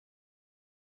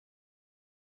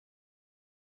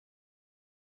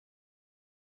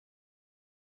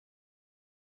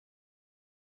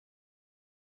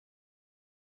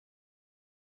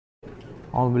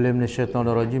A'udzubillahi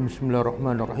minasyaitonirrajim.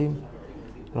 Bismillahirrahmanirrahim.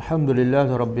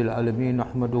 Alhamdulillahirabbil alamin.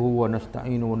 Nahmaduhu wa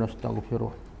nasta'inu wa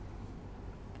nastaghfiruh.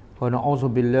 Wa na'udzu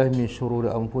billahi min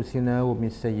shururi anfusina wa min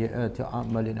sayyiati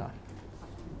a'malina.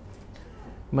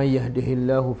 May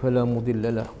yahdihillahu fala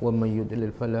mudilla lahu wa may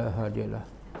yudlil fala hadiya lahu.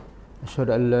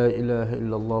 Asyhadu an la ilaha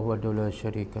illallah wahdahu la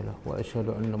syarika lahu wa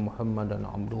asyhadu anna Muhammadan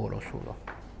 'abduhu wa rasuluh.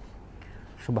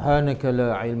 Subhanaka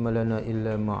la ilma lana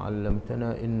illa ma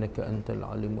 'allamtana innaka antal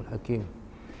alimul hakim.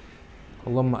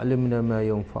 Allahumma 'allimna ma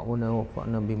yanfa'una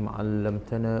wanfa'na bima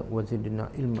 'allamtana wa zidna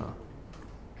ilma.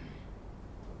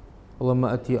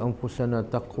 Allahumma ati anfusana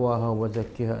taqwaha wa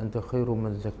zakkiha anta khairu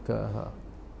man zakkaha.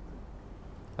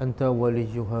 Anta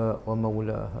waliyuha wa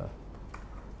maulaha.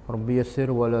 Rabbi yassir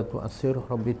wa la tu'assir,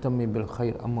 Rabbi tammi bil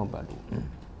khair, amma ba'du.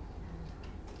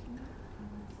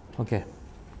 Okey.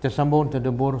 Kita sambung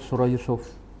Tadabbur surah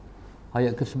Yusuf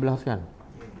ayat ke-11 kan?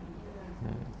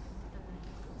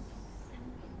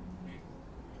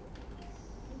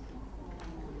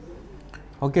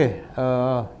 Okey,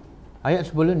 ayat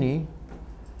sebelum ni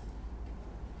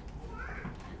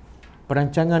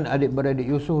perancangan adik-beradik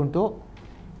Yusuf untuk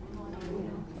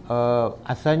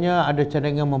asalnya ada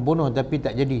cadangan membunuh tapi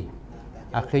tak jadi.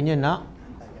 Akhirnya nak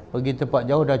pergi tempat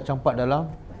jauh dan campak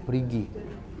dalam perigi.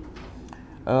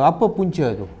 Apa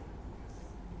punca tu?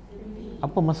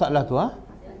 Apa masalah tu?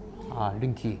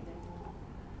 Dengki.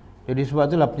 Jadi sebab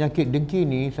itulah penyakit dengki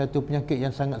ni satu penyakit yang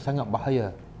sangat-sangat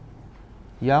bahaya.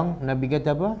 Yang Nabi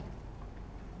kata apa?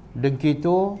 Dengki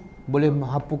itu boleh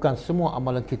menghapuskan semua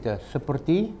amalan kita,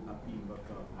 seperti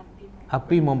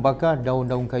api membakar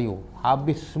daun-daun kayu.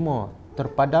 Habis semua,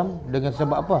 terpadam dengan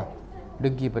sebab apa?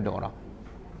 Dengki pada orang.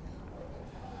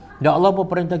 Dan Allah pun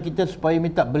perintah kita supaya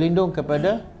minta berlindung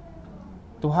kepada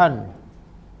Tuhan.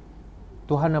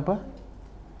 Tuhan apa?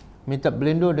 Minta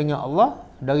berlindung dengan Allah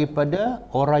daripada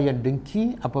orang yang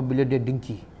dengki apabila dia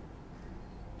dengki.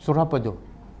 Surah apa tu?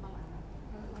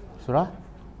 Surah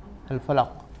Al-Falaq.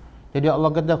 Jadi Allah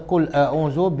kata qul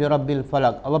a'udzu birabbil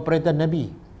falaq. Allah perintah Nabi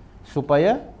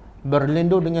supaya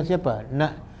berlindung dengan siapa?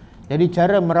 Jadi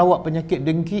cara merawat penyakit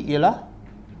dengki ialah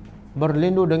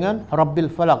berlindung dengan Rabbil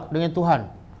Falaq, dengan Tuhan.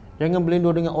 Jangan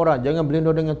berlindung dengan orang, jangan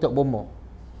berlindung dengan tok bomo.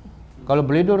 Kalau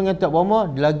berlindung dengan tok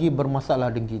bomo, lagi bermasalah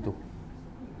dengki itu.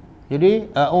 Jadi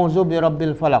a'udzu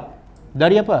birabbil falaq.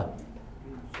 Dari apa?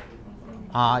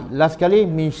 Last kali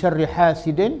min syarri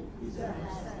hasidin,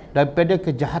 daripada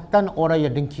kejahatan orang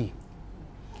yang dengki.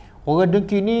 Orang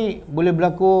dengki ni boleh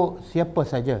berlaku siapa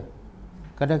saja.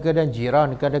 Kadang-kadang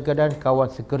jiran, kadang-kadang kawan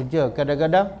sekerja,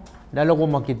 kadang-kadang dalam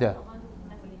rumah kita.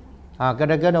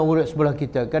 Kadang-kadang urut sebelah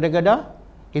kita, kadang-kadang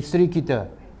isteri kita,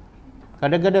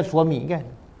 kadang-kadang suami kan.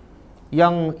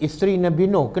 Yang isteri Nabi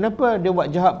Nuh, kenapa dia buat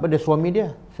jahat pada suami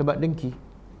dia? Sebab dengki.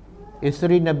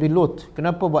 Isteri Nabi Lut,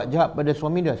 kenapa buat jahat pada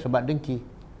suami dia? Sebab dengki.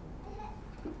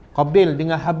 Qabil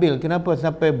dengan Habil, kenapa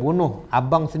sampai bunuh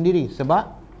abang sendiri? Sebab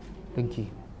dengki.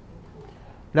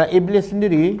 Dan iblis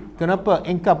sendiri, kenapa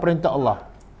ingkar perintah Allah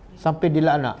sampai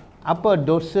dilaknat? Apa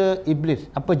dosa iblis?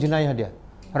 Apa jenayah dia?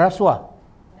 Rasuah?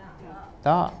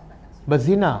 Tak.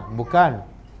 Berzina? Bukan.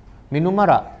 Minum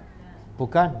arak?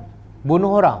 Bukan.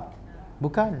 Bunuh orang?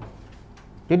 Bukan.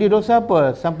 Jadi dosa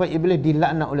apa sampai iblis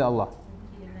dilaknat oleh Allah?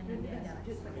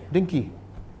 Dengki.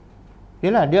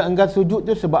 Yalah, dia enggan sujud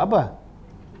tu sebab apa?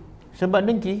 Sebab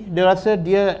dengki. Dia rasa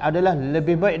dia adalah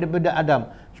lebih baik daripada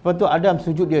Adam. Sebab tu Adam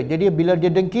sujud dia. Jadi bila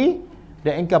dia dengki,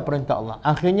 dia ingkar perintah Allah.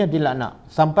 Akhirnya dilaknat.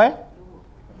 Sampai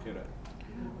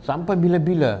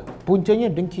bila-bila. Puncanya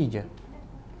dengki je.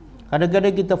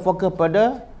 Kadang-kadang kita fokus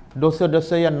pada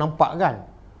dosa-dosa yang nampak kan.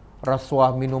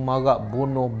 Rasuah, minum arak,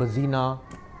 bunuh, berzina,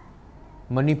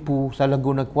 menipu, salah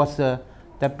guna kuasa.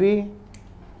 Tapi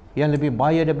yang lebih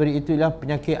bahaya daripada itu ialah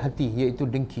penyakit hati, iaitu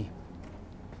dengki.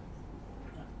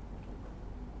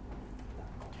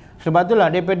 Sebab itulah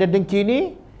daripada dengki ni,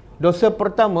 dosa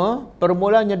pertama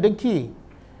permulaannya dengki.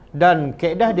 Dan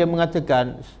kaedah dia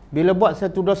mengatakan bila buat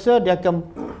satu dosa, dia akan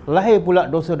lahir pula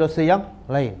dosa-dosa yang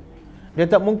lain. Dia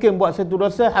tak mungkin buat satu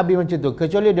dosa habis macam tu,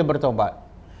 kecuali dia bertaubat.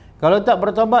 Kalau tak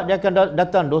bertaubat, dia akan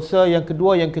datang dosa yang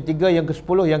kedua, yang ketiga, yang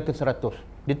ke-10, yang ke-100.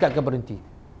 Dia tak akan berhenti.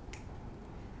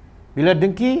 Bila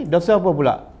dengki, dosa apa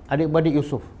pula? Adik-beradik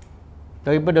Yusuf.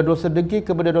 Daripada dosa dengki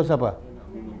kepada dosa apa?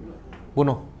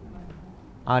 Bunuh.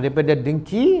 Daripada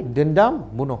dengki, dendam,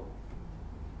 bunuh.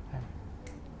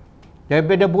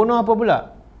 Daripada bunuh apa pula?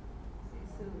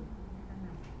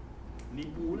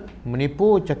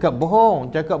 Menipu, cakap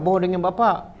bohong dengan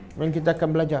bapa. Dan kita akan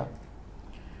belajar.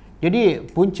 Jadi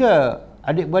punca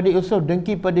adik-beradik Yusuf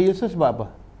dengki pada Yusuf sebab apa?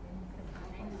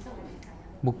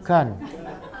 Bukan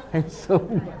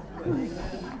handsome.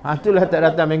 Itulah tak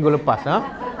datang minggu lepas.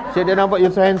 Syed dia nampak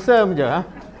Yusuf handsome je. Ha?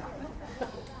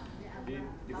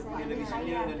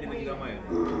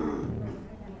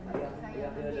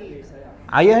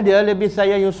 Ayah dia lebih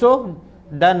sayang Yusuf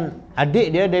dan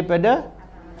adik dia daripada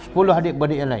 10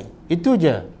 adik-beradik yang lain. Itu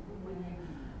je.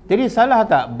 Jadi salah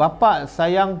tak bapa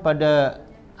sayang pada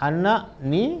anak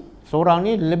ni, seorang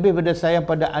ni lebih pada sayang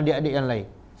pada adik-adik yang lain?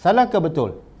 Salah ke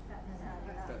betul?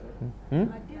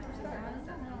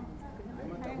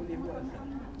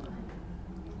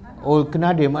 Oh,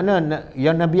 kena adil. Makna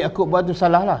yang Nabi Yaakob buat tu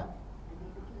salah lah.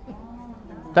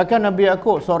 Takkan Nabi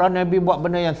Yaakob seorang Nabi buat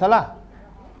benda yang salah?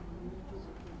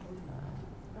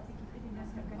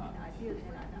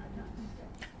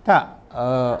 Tak.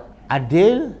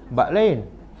 Adil bab lain.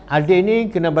 Adil ni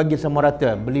kena bagi sama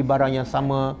rata. Beli barang yang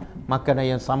sama,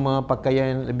 makanan yang sama, pakaian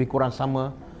yang lebih kurang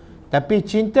sama. Tapi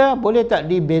cinta boleh tak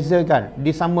dibezakan,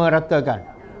 disamaratakan?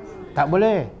 Tak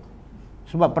boleh.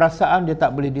 Sebab perasaan dia tak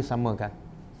boleh disamakan.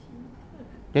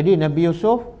 Jadi Nabi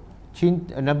Yusuf,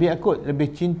 Nabi Yaakob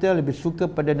lebih cinta, lebih suka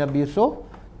pada Nabi Yusuf,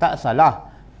 tak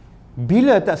salah.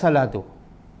 Bila tak salah tu?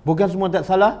 Bukan semua tak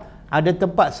salah, ada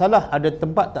tempat salah, ada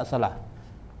tempat tak salah.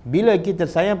 Bila kita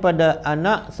sayang pada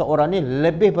anak seorang ni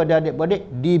lebih pada adik-beradik,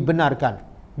 dibenarkan.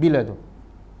 Bila tu?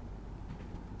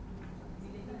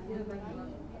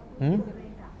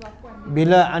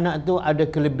 Bila anak tu ada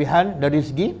kelebihan dari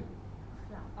segi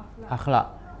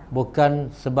akhlak, bukan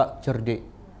sebab cerdik.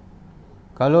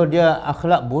 Kalau dia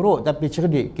akhlak buruk tapi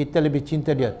cerdik, kita lebih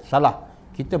cinta dia. Salah.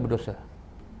 Kita berdosa.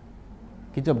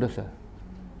 Kita berdosa.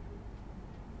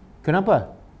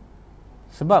 Kenapa?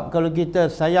 Sebab kalau kita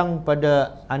sayang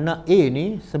pada anak A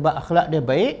ni sebab akhlak dia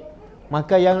baik,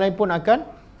 maka yang lain pun akan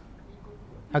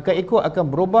ikut, akan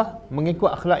berubah mengikut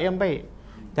akhlak yang baik.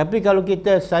 Tapi kalau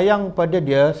kita sayang pada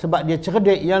dia sebab dia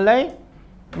cerdik, yang lain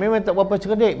memang tak berapa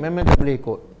cerdik, memang tak boleh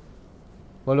ikut.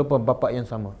 Walaupun bapa yang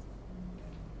sama.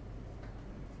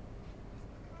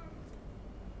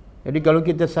 Jadi kalau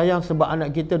kita sayang sebab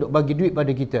anak kita duk bagi duit pada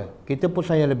kita, kita pun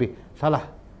sayang lebih. Salah.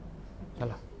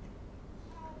 Salah.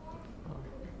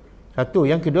 Satu.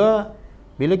 Yang kedua,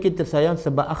 bila kita sayang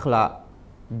sebab akhlak,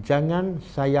 jangan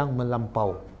sayang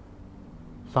melampau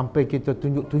sampai kita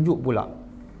tunjuk-tunjuk pula.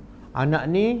 Anak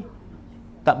ni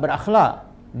tak berakhlak,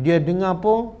 dia dengar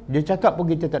pun, dia cakap pun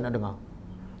kita tak nak dengar.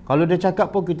 Kalau dia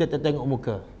cakap pun kita tak tengok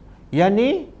muka. Yang ni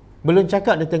belum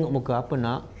cakap dia tengok muka. Apa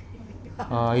nak?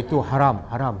 Itu haram.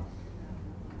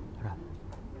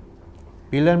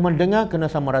 Bila mendengar kena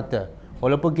sama rata,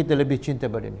 walaupun kita lebih cinta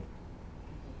pada ni.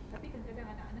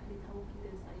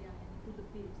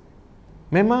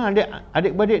 Memang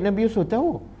adik-beradik Nabi Yusuf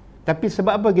tahu. Tapi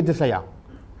sebab apa kita sayang?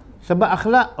 Sebab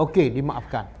akhlak, okey,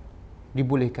 dimaafkan.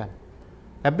 Dibolehkan.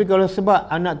 Tapi kalau sebab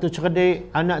anak tu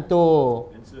cerdik, anak tu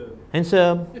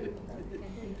handsome,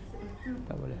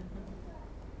 tak boleh.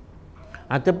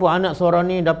 Ataupun anak seorang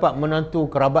ni dapat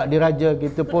menantu kerabat diraja,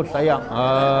 kita pun sayang.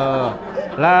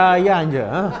 Layan je.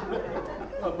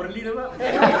 Berli dah, Pak.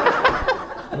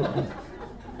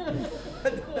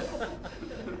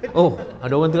 Oh,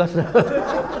 ada orang terasa.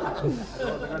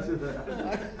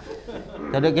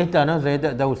 Tak ada kaitan lah, saya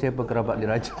tak tahu siapa kerabat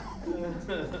diraja.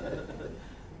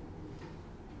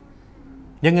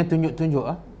 Jangan tunjuk-tunjuk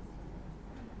ah.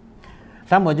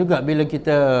 Sama juga bila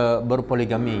kita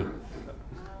berpoligami.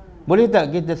 Boleh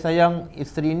tak kita sayang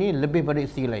isteri ni lebih pada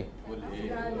isteri lain? Boleh.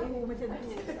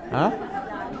 Ha?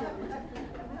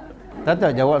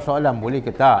 Tak jawab soalan boleh ke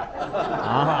tak?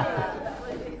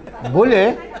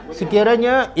 Boleh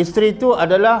sekiranya isteri tu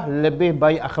adalah lebih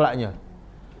baik akhlaknya.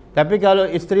 Tapi kalau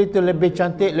isteri tu lebih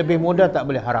cantik, lebih muda, tak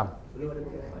boleh, haram.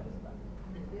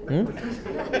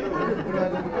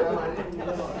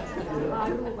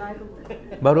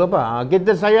 Baru apa?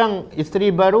 Kita sayang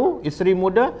isteri baru, isteri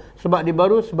muda sebab dia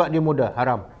baru, sebab dia muda,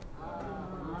 haram.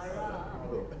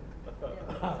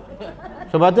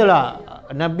 Sebab itulah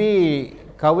Nabi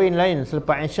kahwin lain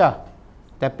selepas Aisyah,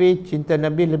 tapi cinta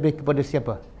Nabi lebih kepada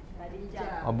siapa?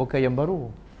 Bukan yang baru,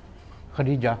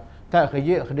 Khadijah. Tak,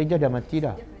 Khadijah dah mati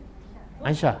dah.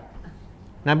 Aisyah.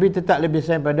 Nabi tetap lebih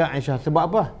sayang pada Aisyah. Sebab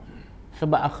apa?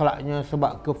 Sebab akhlaknya,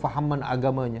 sebab kefahaman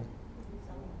agamanya.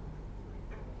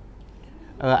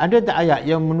 Ada tak ayat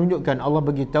yang menunjukkan Allah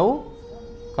beritahu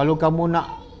kalau kamu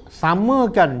nak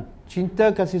samakan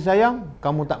cinta kasih sayang,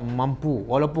 kamu tak mampu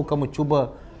walaupun kamu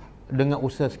cuba dengan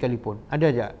usaha sekalipun? Ada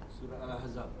tak? Surah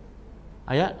Al-Ahzab.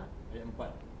 Ayat? Ayat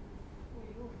 4.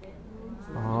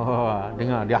 Oh,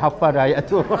 dengar dia hafal dah ayat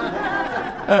tu.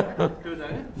 Betul tak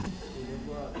eh?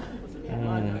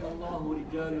 Allahu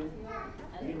rijal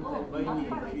min baini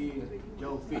fi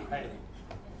jawfi.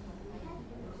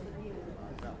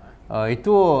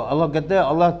 Itu Allah kata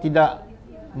Allah tidak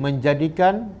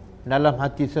menjadikan dalam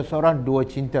hati seseorang dua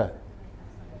cinta.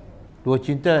 Dua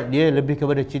cinta, dia lebih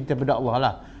kepada cinta pada Allah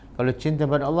lah. Kalau cinta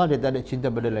pada Allah, dia tak ada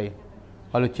cinta pada lain.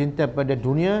 Kalau cinta pada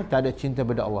dunia, tak ada cinta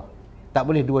pada Allah. Tak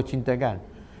boleh dua cinta kan.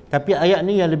 Tapi ayat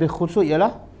ni yang lebih khusus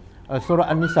ialah surah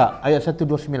An-Nisa ayat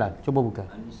 129. Cuba buka.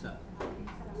 An-Nisa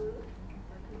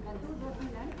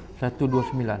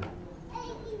 129.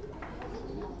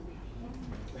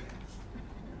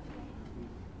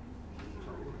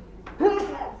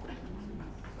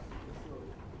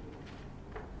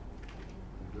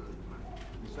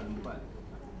 Nisa 4.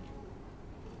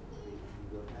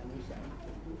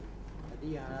 Tadi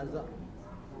yang azab.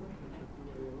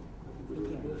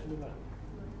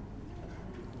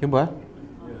 Cuba. Ya.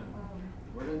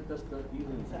 Walan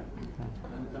tastati'u an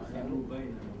ta'dilu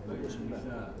baina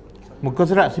nisa. Muka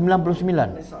surat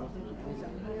 99. Nisa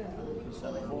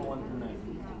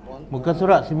 419. Muka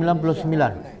surat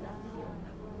 99.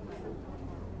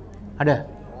 Ada?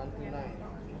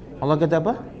 Allah kata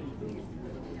apa?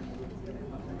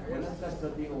 Walan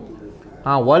tastati'u.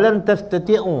 Walan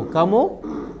tastati'u. Kamu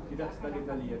Tidak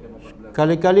sekali-kali akan dapat berlaku.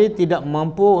 kali-kali tidak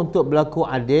mampu untuk berlaku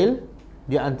adil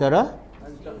di antara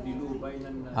An ta'dilu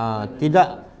bainan nas.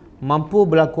 tidak mampu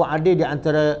berlaku adil di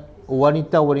antara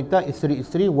wanita-wanita,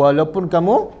 isteri-isteri, walaupun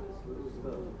kamu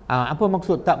apa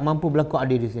maksud tak mampu berlaku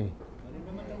adil di sini?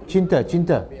 Cinta.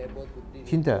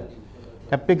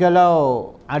 Tapi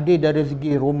kalau adil dari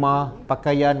segi rumah,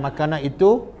 pakaian, makanan,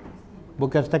 itu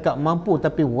bukan setakat mampu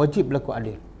tapi wajib berlaku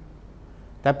adil.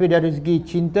 Tapi dari segi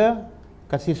cinta,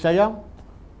 kasih sayang,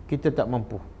 kita tak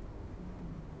mampu.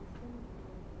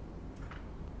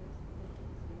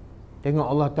 Tengok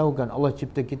Allah tahu kan, Allah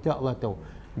cipta kita, Allah tahu.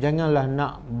 Janganlah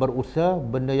nak berusaha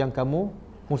benda yang kamu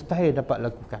mustahil dapat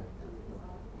lakukan.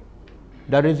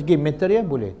 Dari segi material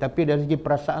boleh, tapi dari segi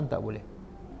perasaan tak boleh.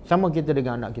 Sama kita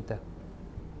dengan anak kita.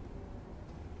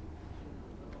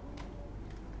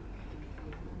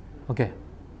 Okey.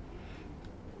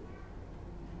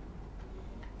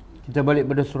 Kita balik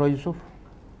pada surah Yusuf.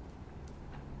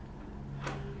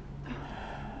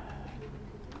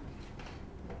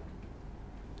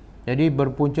 Jadi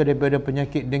berpunca daripada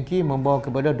penyakit dengki membawa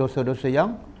kepada dosa-dosa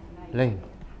yang lain.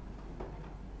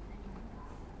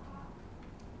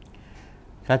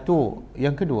 Satu.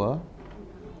 Yang kedua,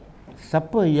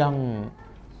 siapa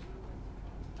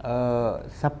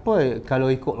kalau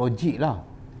ikut logik lah,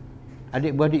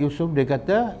 adik-beradik Yusuf, dia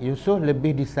kata Yusuf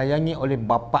lebih disayangi oleh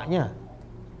bapaknya.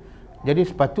 Jadi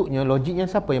sepatutnya logiknya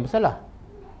siapa yang bersalah?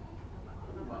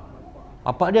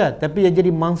 Bapak dia. Tapi yang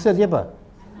jadi mangsa siapa?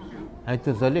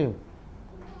 Itu zalim.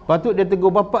 Patut dia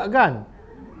tegur bapak kan.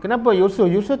 Kenapa Yusuf?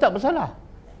 Yusuf tak bersalah.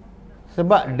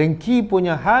 Sebab dengki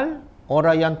punya hal,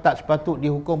 orang yang tak sepatut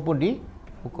dihukum pun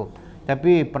dihukum.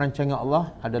 Tapi perancangan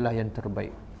Allah adalah yang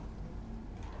terbaik.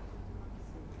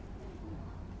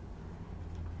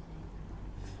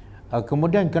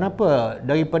 Kemudian kenapa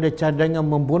daripada cadangan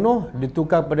membunuh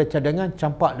ditukar pada cadangan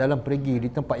campak dalam perigi di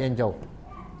tempat yang jauh?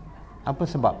 Apa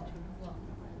sebab?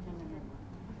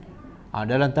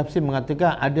 Dalam tafsir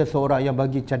mengatakan ada seorang yang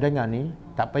bagi cadangan ni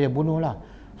tak payah bunuh lah.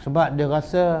 Sebab dia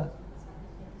rasa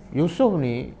Yusuf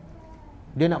ni,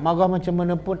 dia nak marah macam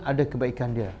mana pun ada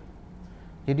kebaikan dia.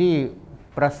 Jadi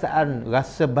perasaan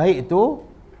rasa baik itu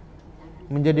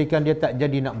menjadikan dia tak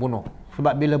jadi nak bunuh.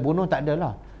 Sebab bila bunuh tak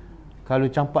adalah. Kalau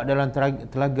campak dalam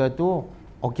telaga tu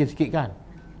okey sikit kan.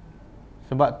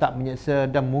 Sebab tak menyeksa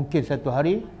dan mungkin satu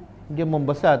hari dia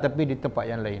membesar tapi di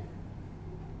tempat yang lain.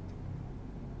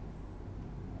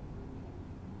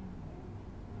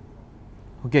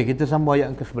 Okey, kita sambung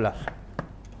ayat ke-11.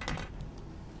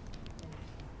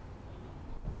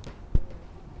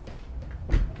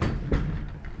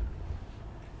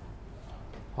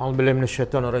 A'udzubillahi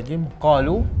minasyaitonir rajim.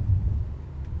 Qalu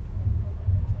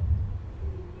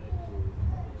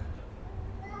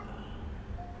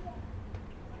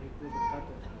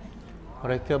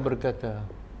mereka berkata,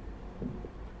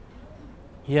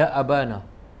 ya abana,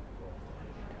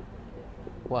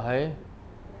 wahai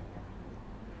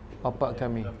bapa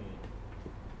kami,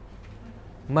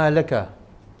 malaka,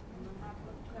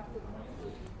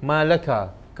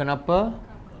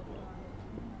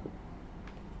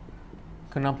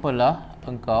 kenapalah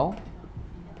engkau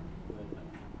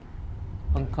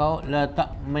la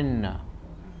ta'manna,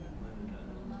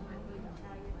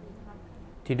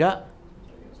 tidak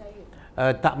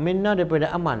ta'minna daripada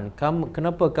aman.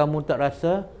 Kenapa kamu tak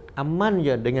rasa aman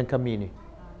je dengan kami ni?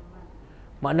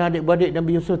 Makna adik-beradik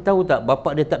Nabi Yusuf tahu tak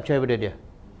bapa dia tak percaya pada dia?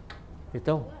 Dia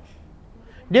tahu.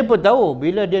 Dia pun tahu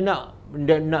bila dia nak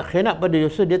khianat pada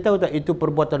Yusuf, dia tahu tak itu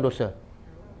perbuatan dosa.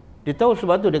 Dia tahu,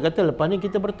 sebab tu dia kata lepas ni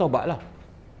kita bertaubatlah.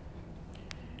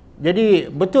 Jadi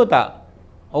betul tak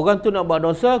Orang tu nak buat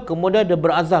dosa, kemudian dia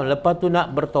berazam, lepas tu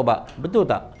nak bertobat. Betul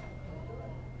tak?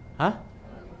 Ha?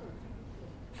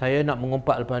 Saya nak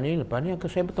mengumpat lepas ni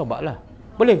saya bertobat lah.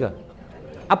 Boleh ke?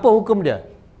 Apa hukum dia?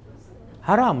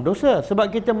 Haram, dosa.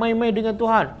 Sebab kita main-main dengan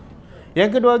Tuhan.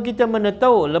 Yang kedua, kita mana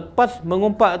tahu lepas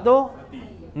mengumpat tu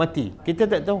mati. Kita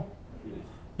tak tahu.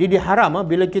 Jadi haram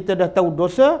bila kita dah tahu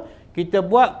dosa, kita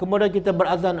buat, kemudian kita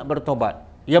berazam nak bertobat.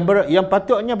 Yang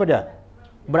patutnya apa dia?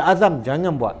 Berazam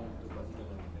jangan buat.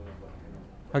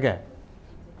 Okey.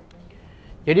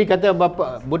 Jadi kata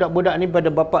bapa, budak-budak ni pada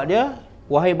bapa dia,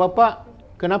 wahai bapa,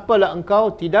 kenapalah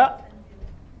engkau tidak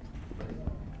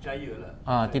percayalah.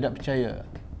 Tidak percaya.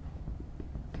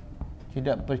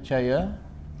 Tidak percaya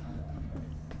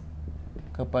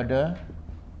kepada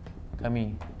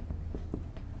kami.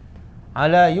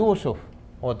 Ala Yusuf.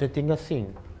 Oh, tertinggal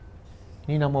sin.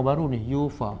 Ni nama baru ni,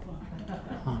 Yufa.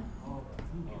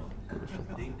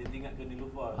 Dia tinggal ke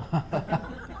Nilufa.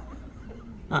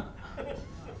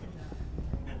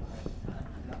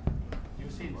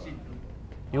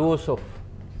 Yusuf.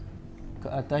 Ke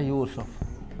atas Yusuf.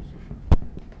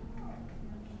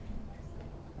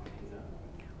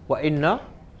 Wa inna,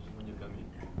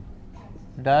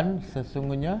 dan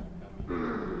sesungguhnya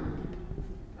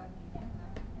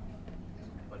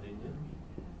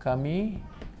kami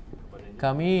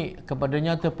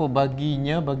kepadanya ataupun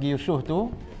baginya, bagi Yusuf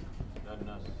tu,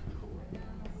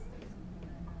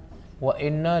 wa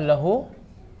inna lahu,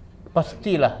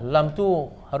 pastilah, lam tu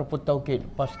harfu taukid,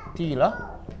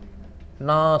 pastilah,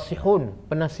 nasihun,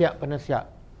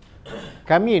 penasihat.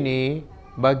 Kami ni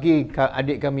bagi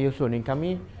adik kami Yusuf ni,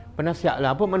 kami penasihat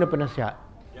lah. Apa makna penasihat?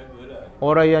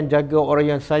 Orang yang jaga, orang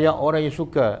yang sayang, orang yang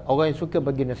suka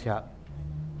bagi nasihat.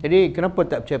 Jadi kenapa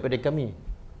tak percaya pada kami?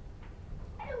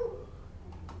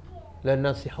 La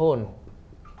nasihun,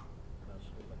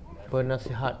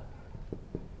 penasihat.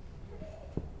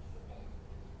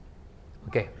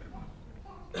 Okey.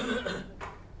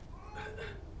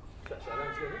 Soalan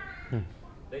saya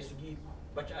dari segi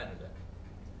bacaan Ustaz.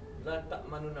 La tak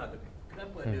manuna tu.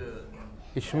 Kenapa ada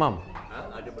Ismam?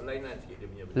 ada berlainan sikit dia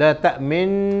punya. La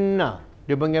ta'minna.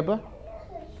 Dia panggil apa?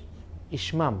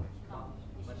 Ismam.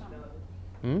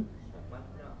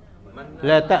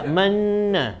 La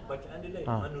ta'manna. Bacaan dia lain,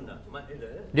 manuna.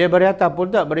 Dia beri atas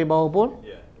pun tak, beri bawah pun?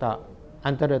 Ya. Tak.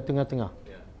 Antara tengah-tengah.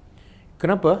 Ya.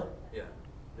 Kenapa? Ya.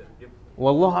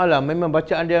 Wallahualam, memang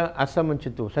bacaan dia asal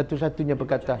macam tu. Satu-satunya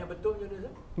perkataan. Yang betul je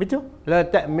dia. Betul? La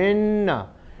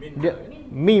ta'minna. Dia,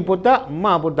 mi pun tak,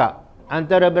 ma pun tak.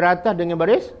 Antara beratas dengan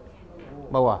baris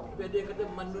bawah. Tapi ada yang kata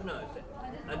manuna.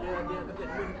 Ada yang kata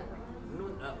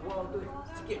nun waw tu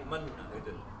sikit manuna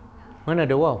kata. Mana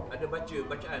ada waw? Ada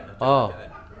bacaan. Oh.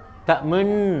 Tak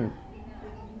men.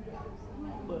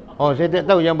 Oh, saya tak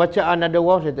tahu. Yang bacaan ada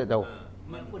waw, saya tak tahu.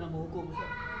 Apa nama hukum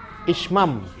Ustaz?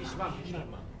 Ismam.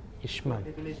 Ismam.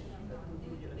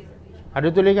 Ada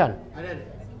tulis kan? Ada.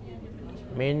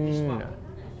 Min.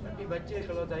 Tapi baca,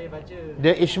 kalau saya baca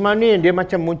Dia ismam ni dia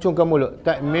macam muncungkan mulut.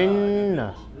 Tak min.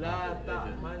 la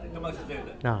tak man, Itu maksud saya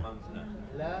Ustaz. Nah. Mamna.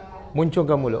 la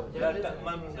Muncungkan mulut. La tak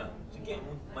mamna. Sikit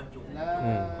mancung. la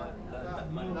La tak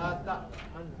mamna. la tak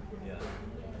man. Ya.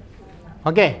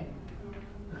 Okey.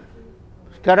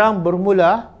 Sekarang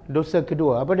bermula dosa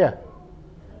kedua. Apa dia?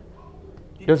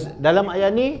 Dalam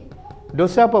ayat ni,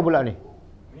 dosa apa pula ni?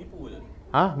 Menipu je.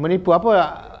 Menipu.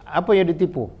 Apa yang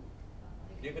ditipu?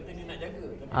 Dia kata dia nak jaga.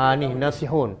 Ni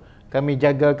nasihun. Kami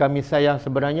jaga, kami sayang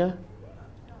sebenarnya.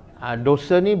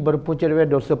 Dosa ni berpunca dari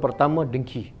dosa pertama,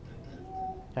 dengki.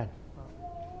 Kan?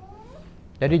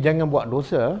 Jadi jangan buat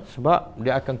dosa, sebab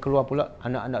dia akan keluar pula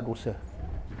anak-anak dosa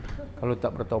kalau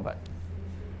tak bertaubat.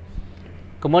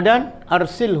 Kemudian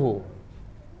arsilhu,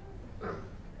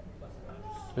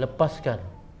 lepaskan.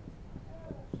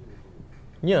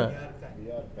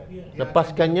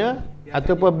 Lepaskannya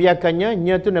ataupun biarkannya.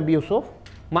 Nya tu Nabi Yusuf,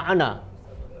 ma'ana,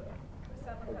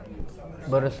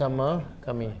 bersama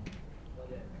kami.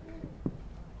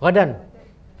 Gadan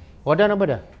apa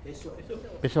dah?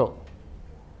 Besok.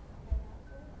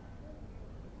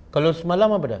 Kalau semalam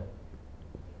apa dah?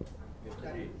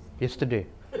 Yesterday.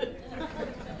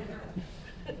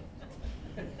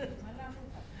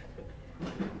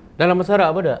 Dalam bahasa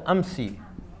Arab apa dah? Amsi.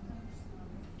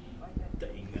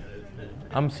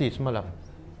 Amsi semalam.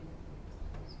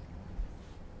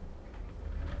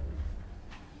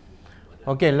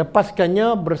 Okey,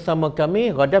 lepaskannya bersama kami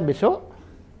gadan besok.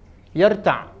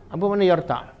 Yarta'. Apa makna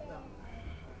yarta'?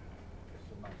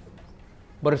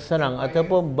 Bersenang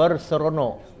ataupun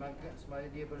berseronok. Semasa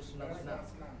dia bersenang-senang.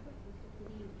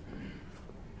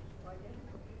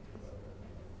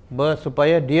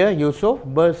 Supaya dia Yusuf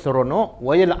berseronok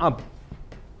wa yal'ab,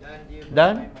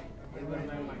 dan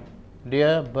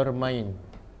dia bermain.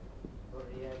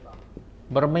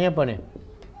 Bermain apa ni?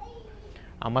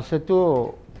 Masa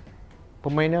tu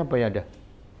permainan apa yang ada?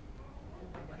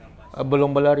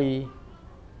 Belum berlari,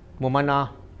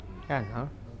 memanah, kan?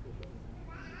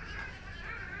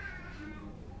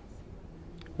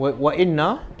 Wa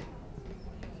inna,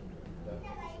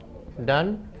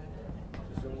 dan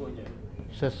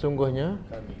sesungguhnya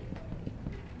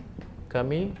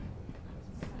kami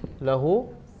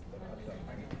lahu,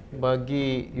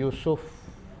 bagi Yusuf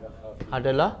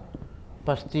adalah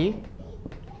pasti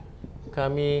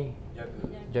kami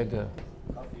jaga.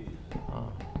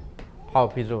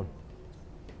 Hafizun.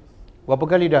 Berapa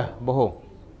kali dah bohong?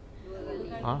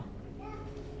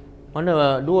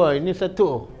 Mana dua? Ini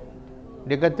satu.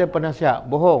 Dia kata penasihat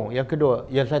bohong. Yang kedua,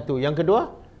 yang satu. Yang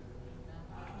kedua,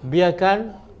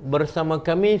 biarkan bersama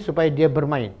kami supaya dia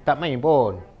bermain. Tak main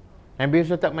pun. Nabi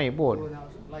Yusuf tak main pun.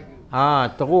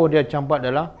 Terus dia campak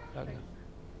dalam,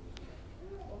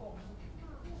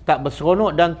 tak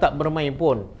berseronok dan tak bermain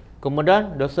pun.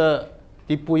 Kemudian dosa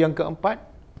tipu yang keempat,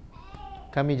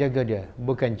 kami jaga dia.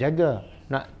 Bukan jaga,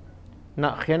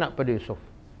 nak khianat pada Yusuf.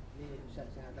 Ni Ustaz,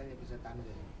 saya nak tanya pasal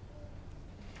tanda.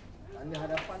 Tanda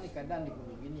hadapan ni kadang dia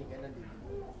begini, kadang dia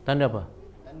begini. Tanda apa?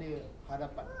 Tanda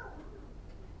hadapan.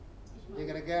 Dia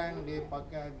kadang-kadang dia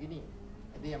pakai gini.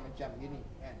 Ada yang macam gini,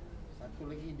 kan. Satu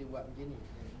lagi dia buat begini.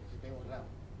 Saya tengok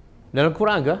dalam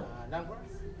Quran ke? Dalam Quran.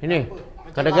 Ini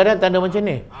kadang-kadang tanda macam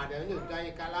ni. Dia tu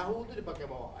gaya kalahu tu dia pakai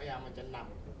bawah ayat macam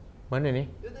 6. Mana ni?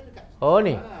 Dia tu dekat. Oh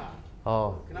ni.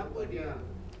 Oh.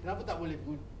 Kenapa tak boleh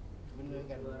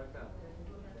gunakan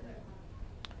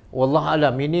Wallah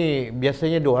alam, ini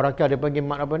biasanya dua harakat dia panggil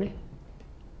mat apa ni?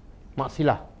 Mat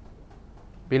silah.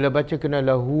 Bila baca kena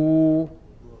lahu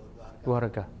dua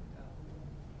harakat.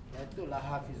 Itulah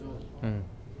hafizun.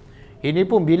 Ini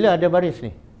pun bila ada baris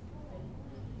ni.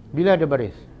 Bila ada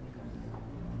baris.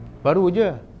 Baru je.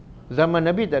 Zaman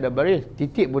Nabi tak ada baris,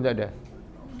 titik pun tak ada.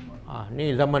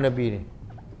 Ni zaman Nabi ni.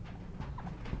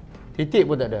 Titik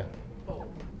pun tak ada.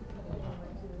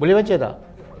 Boleh baca tak?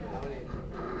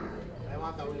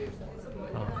 Memang tak boleh.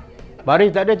 Baris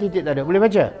tak ada, titik tak ada. Boleh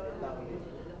baca?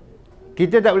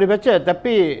 Kita tak boleh baca,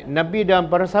 tapi Nabi dan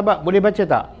para sahabat boleh baca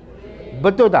tak?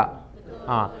 Betul tak?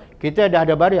 Kita dah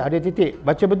ada baris, ada titik.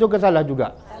 Baca betul ke salah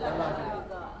juga?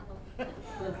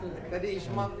 Tadi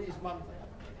Ismam.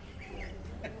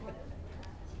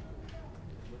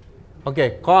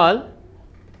 Okey, qal,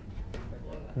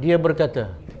 dia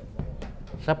berkata.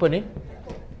 Siapa ni?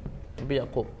 Nabi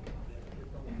Yaqub.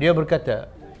 Dia berkata,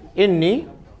 inni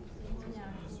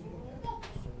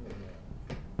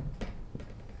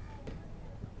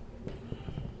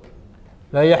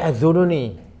la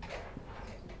yahzununi.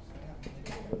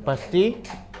 Pasti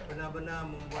Benar-benar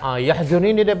membuat yahzun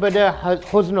ini daripada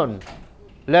huznun.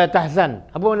 La tahzan.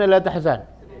 Apa makna la tahzan?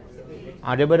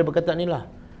 Daripada perkataan inilah.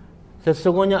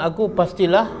 Sesungguhnya aku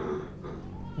pastilah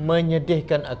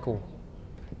menyedihkan aku.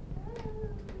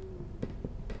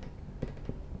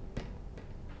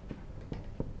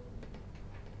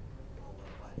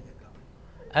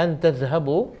 An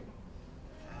tazhabu,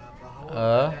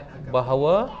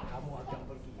 bahawa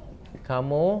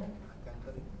kamu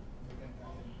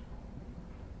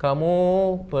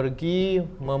pergi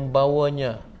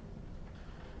membawanya,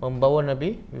 membawa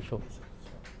Nabi Yusuf.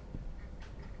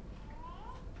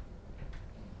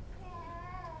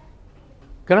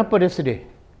 Kenapa dia sedih?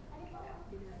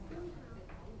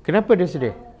 Kenapa dia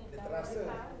sedih?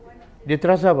 Dia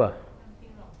terasa apa?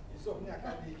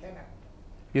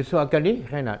 Yusuf akan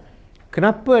dikhianat.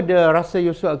 Kenapa dia rasa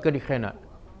Yusuf akan dikhianat?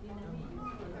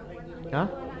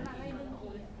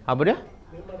 Apa dia?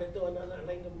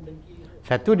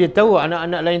 Satu, dia tahu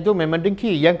anak-anak lain tu memang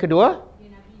dengki. Yang kedua,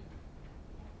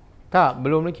 tak,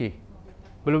 belum lagi.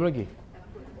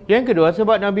 Yang kedua,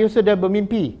 sebab Nabi Yusuf dah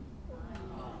bermimpi.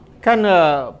 Kan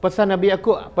pesan Nabi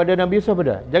Yaqub pada Nabi Yusuf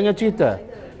pada, jangan cerita.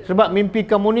 Sebab mimpi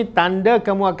kamu ni tanda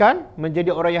kamu akan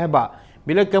menjadi orang yang hebat.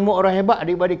 Bila kamu orang hebat,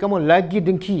 adik-adik kamu lagi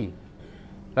dengki.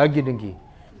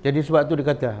 Jadi sebab tu dia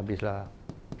kata, habislah.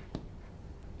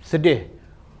 Sedih.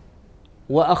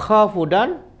 Wa akhafu,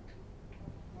 dan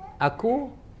aku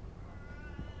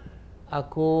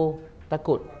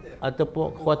takut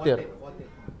ataupun khawatir.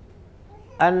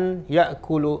 An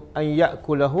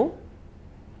ya'kulahu,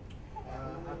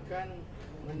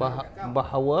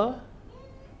 bahawa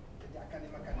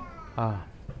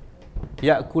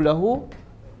ya'kulahu,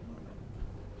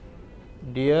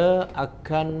 dia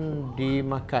akan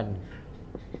dimakan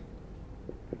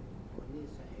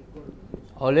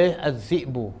oleh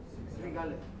az-zi'bu,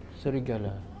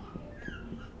 serigala.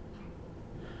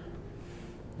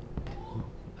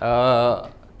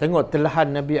 Tengok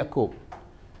telahan Nabi Yaqub.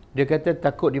 Dia kata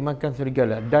takut dimakan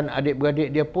serigala. Dan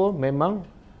adik-beradik dia pun memang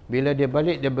bila dia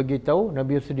balik dia beritahu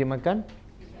Nabi Yusuf dimakan.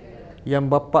 Yang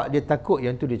bapak dia takut,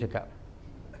 yang tu dia cakap.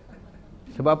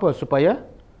 Sebab apa? Supaya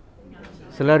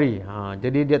selari.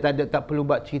 Jadi dia tak perlu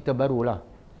buat cerita barulah.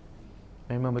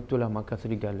 Memang betul lah makan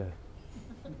serigala.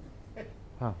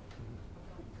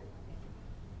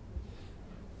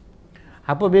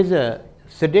 Apa beza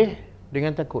sedih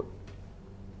dengan takut?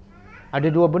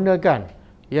 Ada dua benda kan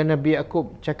yang Nabi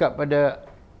Yaqub cakap pada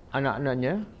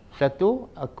anak-anaknya. Satu,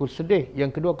 aku sedih.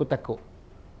 Yang kedua, aku takut.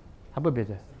 Apa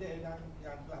beza?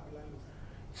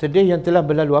 Sedih yang telah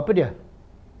berlalu. Apa dia?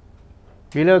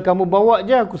 Bila kamu bawa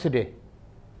je, aku sedih.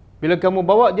 Bila kamu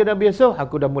bawa je Nabi Yusuf,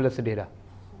 aku dah mula sedih dah.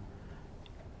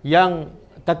 Yang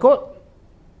takut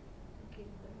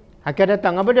akan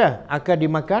datang. Apa dia? Akan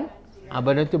dimakan.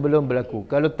 Benda itu belum berlaku.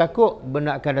 Kalau takut,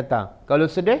 benda akan datang.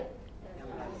 Kalau sedih,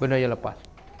 benda yang lepas.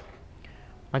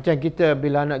 Macam kita,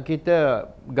 bila anak kita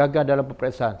gagal dalam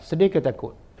peperiksaan, sedih ke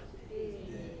takut?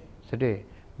 Sedih.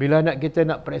 Bila anak kita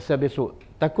nak periksa besok,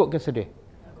 takut ke sedih?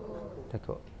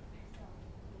 Takut.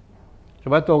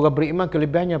 Sebab tu orang beriman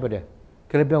kelebihannya apa dia?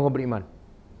 Kelebihan orang beriman.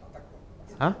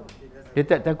 Dia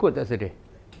tak takut, tak sedih.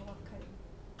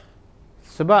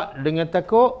 Sebab dengan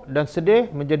takut dan sedih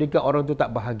menjadikan orang tu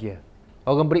tak bahagia.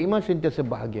 Orang beriman sentiasa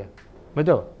bahagia.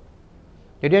 Betul?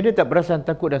 Jadi ada tak perasaan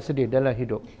takut dan sedih dalam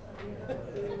hidup?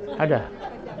 Ada?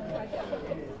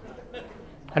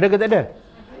 Ada ke tak ada?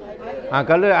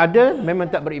 Kalau ada, memang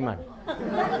tak beriman.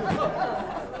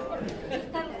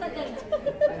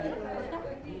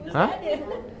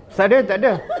 Tak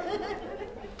ada.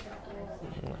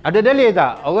 Ada dalil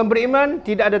tak? Orang beriman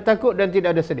tidak ada takut dan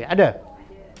tidak ada sedih. Ada?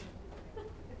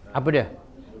 Apa dia?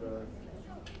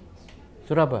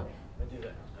 Surah apa?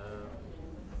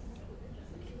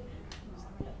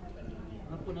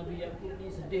 Nabi Yaqub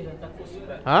ni sedih dan takut.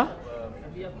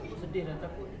 Nabi Yaqub sedih dan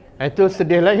takut. Itu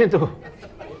sedih lain tu.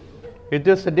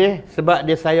 Itu sedih sebab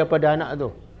dia sayang pada anak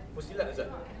tu. Fusilat Ustaz.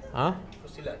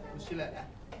 Fusilat.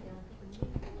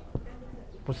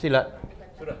 Fusilat.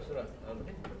 Surah.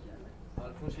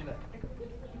 Al-Fusilat.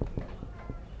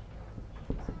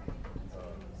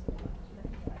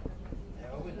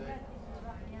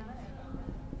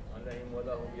 Alaihim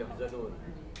walahum yahzanun.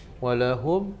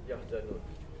 Walahum Yahzanun.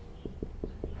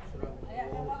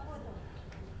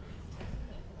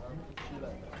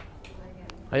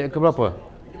 ayat ke berapa?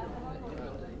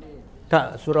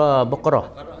 Tak, surah Baqarah.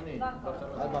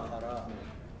 Al-Baqarah.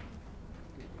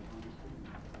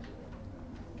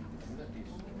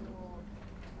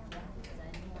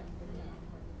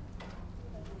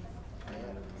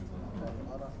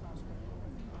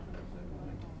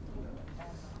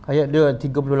 Ayat dia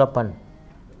 38.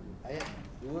 Ayat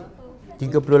 2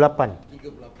 38. 38.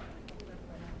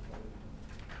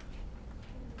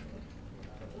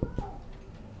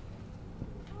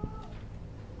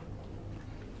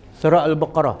 Surah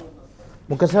Al-Baqarah.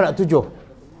 Muka surat 7.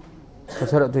 Muka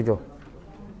surat 7. 38.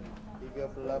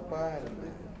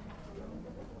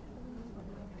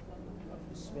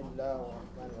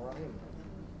 Bismillahirrahmanirrahim.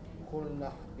 Qul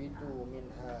nahbitu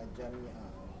minha jami'a.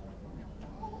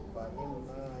 Fa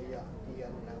imma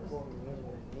ya'tiyannakum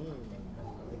minni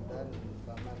hudan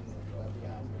faman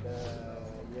tabi'a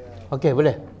hudaya. Okey,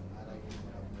 boleh.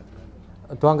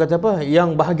 Tuan kata apa?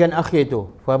 Yang bahagian akhir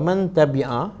tu. Faman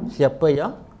tabi'a, siapa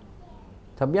yang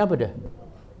tabi'a apa dia?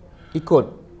 Ikut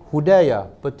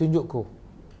hudaya, petunjukku.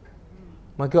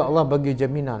 Maka Allah bagi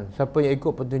jaminan, siapa yang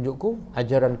ikut petunjukku,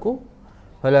 ajaranku,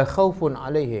 fala khaufun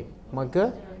alaihi,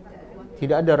 maka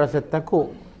tidak ada rasa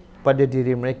takut pada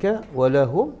diri mereka,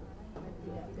 walahum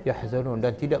yahzanun,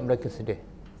 dan tidak mereka sedih.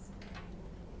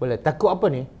 Boleh. Takut apa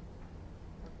ni?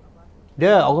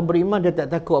 Dia orang beriman, dia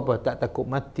tak takut apa? Tak takut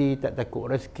mati, tak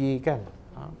takut rezeki kan.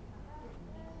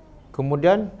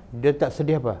 Kemudian dia tak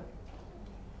sedih apa?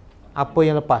 Apa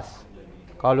yang lepas?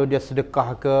 Kalau dia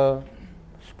sedekah ke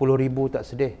 10,000 tak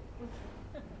sedih.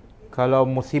 Kalau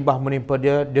musibah menimpa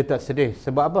dia, dia tak sedih.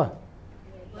 Sebab apa?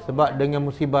 Sebab dengan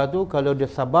musibah tu, kalau dia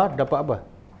sabar, dapat apa?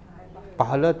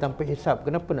 Pahala tanpa hisap.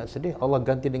 Kenapa nak sedih? Allah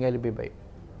ganti dengan lebih baik.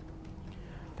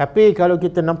 Tapi kalau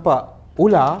kita nampak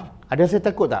ular, ada saya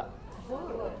takut tak?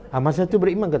 Masa tu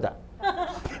beriman ke tak?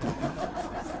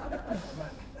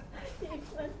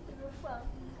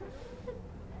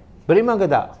 Beriman ke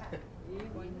tak?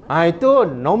 Itu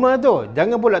normal tu.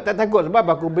 Jangan pula tak takut sebab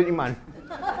aku beriman.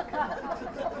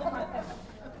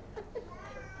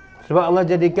 Sebab Allah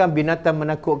jadikan binatang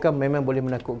menakutkan, memang boleh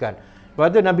menakutkan. Sebab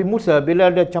tu Nabi Musa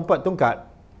bila dia campak tongkat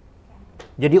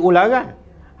jadi ular kan?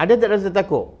 Ada tak rasa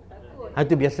takut?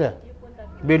 Itu biasa.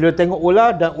 Bila dia tengok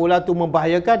ular dan ular tu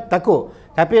membahayakan, takut.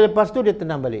 Tapi lepas tu dia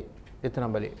tenang balik. Dia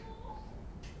tenang balik.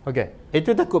 Okey,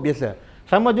 itu takut biasa.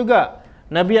 Sama juga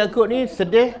Nabi Yakub ni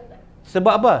sedih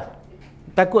sebab apa?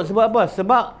 Takut sebab apa?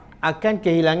 Sebab akan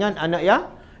kehilangan anak yang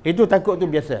itu takut tu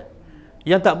biasa.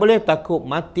 Yang tak boleh takut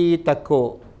mati,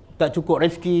 takut tak cukup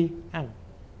rezeki, kan?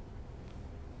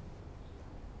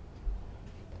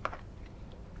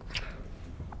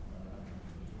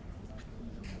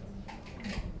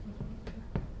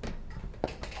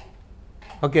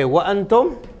 Okey, wa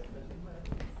antum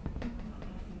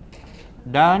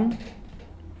dan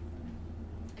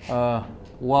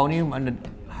waw ni makna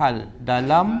hal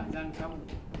dalam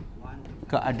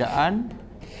keadaan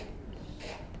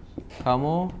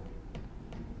kamu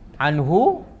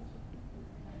anhu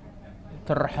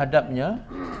terhadapnya.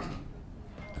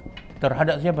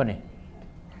 Terhadap siapa ni?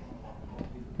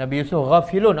 Nabi Yusuf.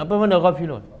 Ghafilun. Apa makna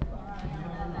ghafilun?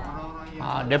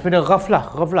 Daripada ghaflah.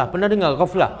 Pernah dengar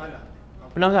ghaflah?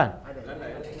 Pernah kan?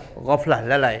 Ghaflah,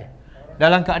 lalai.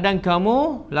 Dalam keadaan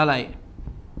kamu lalai.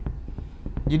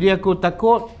 Jadi aku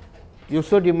takut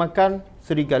Yusuf dimakan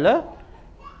serigala.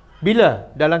 Bila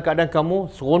dalam keadaan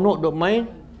kamu seronok duk main,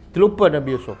 terlupa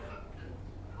Nabi Yusuf.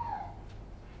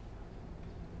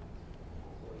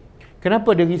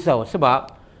 Kenapa dia risau?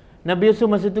 Sebab Nabi Yusuf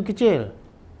masa tu kecil.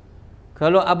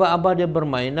 Kalau abah-abah dia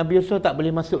bermain, Nabi Yusuf tak boleh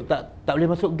masuk, tak boleh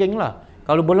masuk geng lah.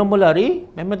 Kalau belum berlari,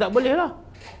 memang tak boleh lah.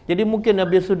 Jadi mungkin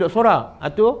Nabi Yusuf duduk sorang.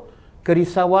 Itu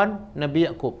kerisauan Nabi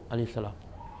Yakub AS.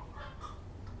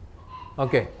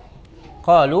 Okey.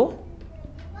 Qalu,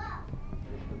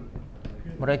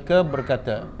 mereka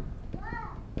berkata,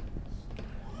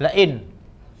 lain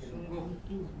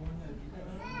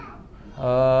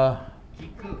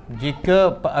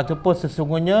jika ataupun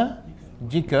sesungguhnya,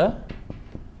 jika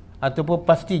ataupun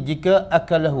pasti, jika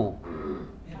akalahu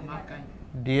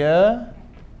dia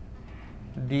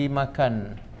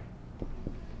dimakan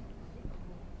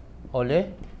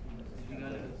oleh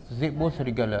zibu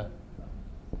serigala.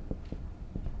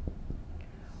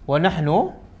 Wa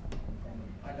nahnu,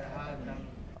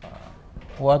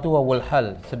 wa tu wal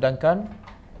hal, sedangkan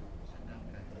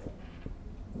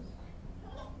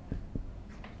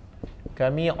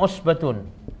kami usbatun,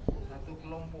 satu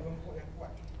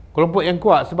kelompok yang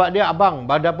kuat. Sebab dia abang,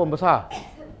 badan pun besar.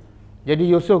 Jadi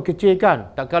Yusuf kecil kan,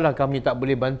 takkanlah kami tak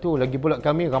boleh bantu. Lagi pula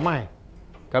kami ramai,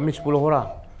 kami 10 orang.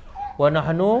 Wa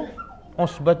nahnu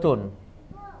usbatun,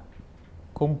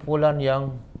 kumpulan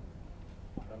yang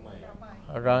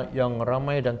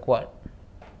ramai dan kuat.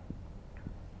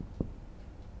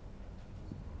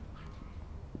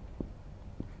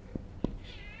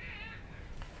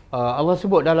 Allah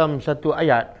sebut dalam satu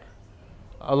ayat,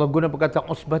 Allah guna perkataan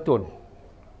usbatun.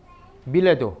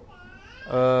 Bila tu?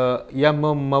 Yang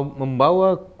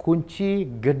membawa kunci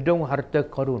gedung harta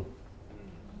Qarun.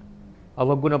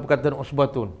 Allah guna perkataan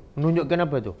usbatun. Menunjukkan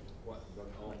apa tu?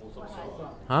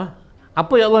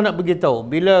 Apa yang Allah nak beritahu?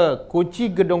 Bila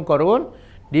kunci gedung Qarun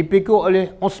dipikul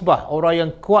oleh usbah, orang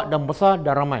yang kuat dan besar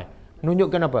dan ramai.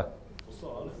 Menunjukkan apa?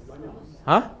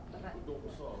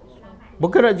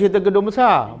 Bukan nak cerita gedung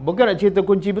besar, bukan nak cerita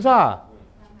kunci besar.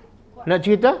 Nak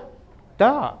cerita?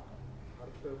 Tak.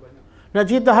 Nak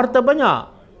cerita harta banyak.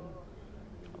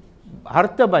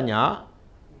 Harta banyak,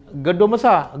 gedung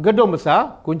besar. Gedung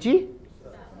besar, kunci.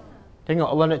 Tengok,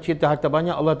 Allah nak cerita harta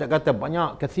banyak, Allah tak kata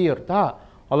banyak, kasir. Tak.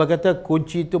 Allah kata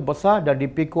kunci itu besar dan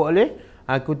dipikul oleh,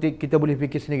 kita boleh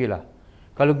fikir sendirilah.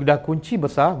 Kalau dah kunci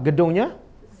besar, gedungnya.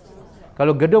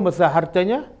 Kalau gedung besar,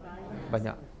 hartanya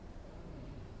banyak.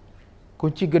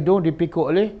 Kunci gedung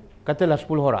dipikul oleh, katalah 10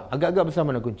 orang. Agak-agak besar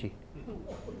mana kunci?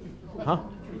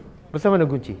 Besar mana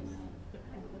kunci?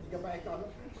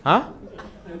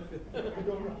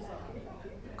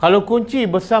 Kalau kunci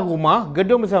besar rumah,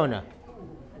 gedung besar mana?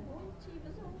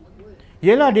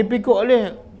 Yelah, dipikul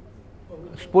oleh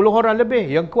 10 orang lebih,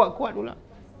 yang kuat-kuat pula.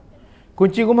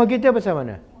 Kunci rumah kita besar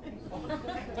mana?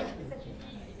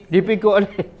 Dipikul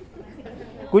oleh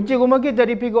kunci rumah kita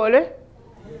dipikul oleh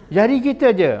jari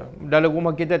kita je. Dalam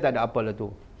rumah kita tak ada apalah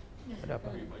tu. Tak ada apa.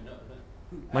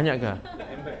 Banyak ke?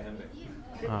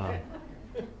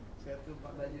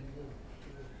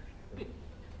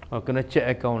 Kena check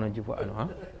akaun Haji Fuad.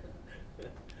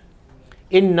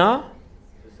 Inna.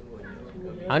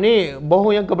 Ni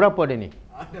bohong yang keberapa dia ni?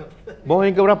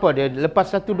 Bohong yang keberapa dia?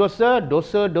 Lepas satu dosa.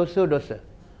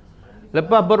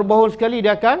 Lepas berbohong sekali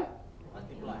dia akan?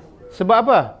 Sebab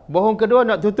apa? Bohong kedua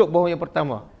nak tutup bohong yang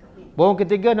pertama. Bohong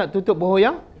ketiga nak tutup bohong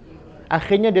yang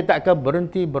akhirnya dia tak akan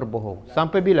berhenti berbohong.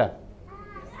 Sampai bila?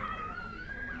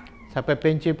 Sampai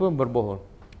pencil pun berbohong.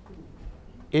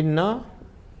 Inna,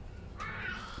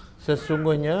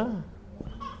 sesungguhnya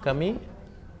kami,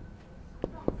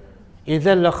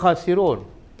 idzal la khasirun,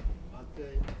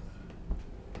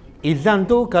 Izan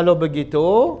tu kalau begitu,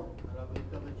 Kalau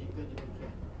begitu jika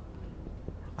demikian.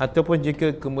 ataupun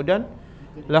jika kemudian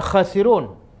la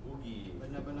khasirun,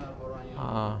 Benar-benar orang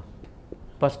yang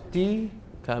pasti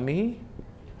kami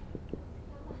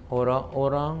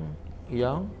orang-orang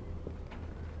yang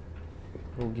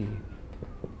rugi.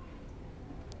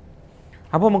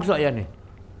 Apa maksud ayat ni?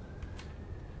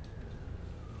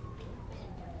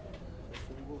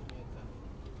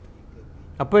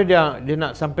 Apa dia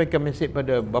nak sampaikan mesej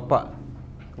pada bapa,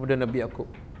 kepada Nabi Yaqub?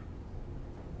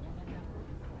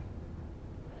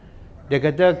 Dia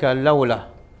kata kalaulah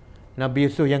Nabi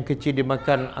Yusuf yang kecil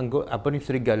dimakan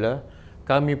serigala,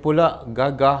 kami pula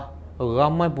gagah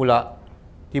ramai pula,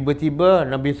 tiba-tiba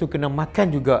Nabi Yusuf kena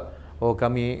makan juga. Oh,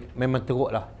 kami memang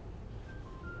teruklah.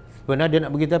 Sebenarnya dia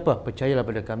nak beritahu apa? Percayalah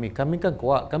pada kami. Kami kan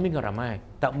kuat, kami kan ramai.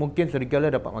 Tak mungkin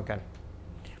serigala dapat makan.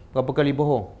 Berapa kali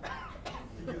bohong?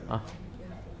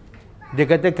 Dia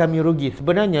kata kami rugi.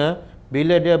 Sebenarnya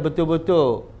bila dia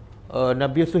betul-betul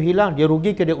Nabi Yusuf hilang, dia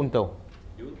rugi ke dia untung?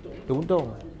 Dia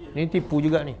untung. Ni tipu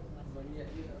juga ni.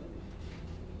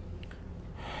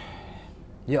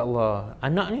 Ya Allah,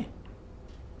 anak ni.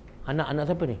 Anak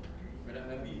siapa ni?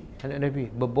 Anak Nabi.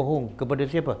 Berbohong kepada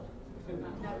siapa?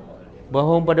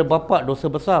 Berbohong pada bapa,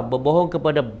 dosa besar. Berbohong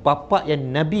kepada bapa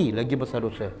yang Nabi, lagi besar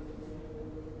dosa.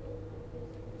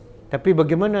 Tapi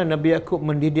bagaimana Nabi Yaqub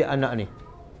mendidik anak ni?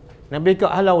 Nabi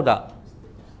Yaqub halau tak?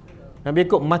 Nabi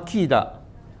Yaqub maki tak?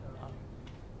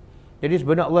 Jadi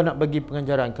sebenarnya Allah nak bagi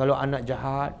pengajaran, kalau anak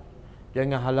jahat,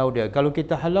 jangan halau dia. Kalau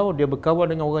kita halau, dia berkawan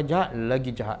dengan orang jahat,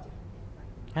 lagi jahat.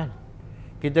 Kan?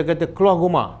 Kita kata keluar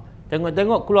rumah,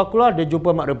 tengok-tengok keluar-keluar, dia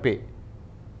jumpa mak rempit,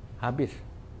 habis.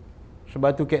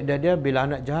 Sebab tu kaedah dia, bila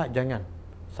anak jahat, jangan.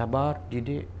 Sabar,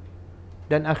 didik.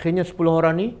 Dan akhirnya 10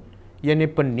 orang ni, yang ni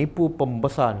penipu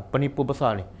besar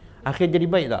ni, akhirnya jadi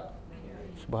baik tak?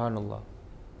 Subhanallah.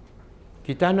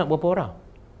 Kita anak berapa orang?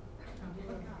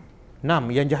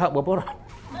 6. Yang jahat berapa orang?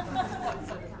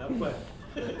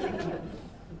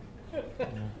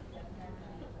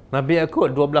 8. Nabi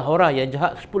Yaqub 12 orang, yang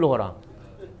jahat 10 orang.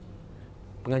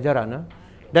 Pengajaran.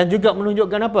 Dan juga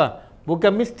menunjukkan apa?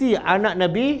 Bukan mesti anak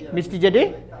Nabi mesti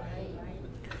jadi.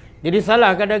 Jadi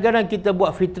salah kadang-kadang kita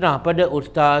buat fitnah pada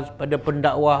ustaz, pada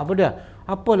pendakwah, apa dia?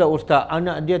 Apalah ustaz,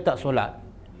 anak dia tak solat.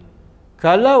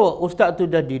 Kalau ustaz tu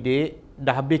dah didik,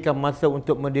 dah habiskan masa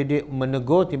untuk mendidik,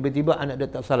 menegur, tiba-tiba anak dia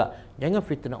tak salat, jangan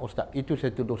fitnah ustaz. Itu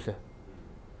satu dosa.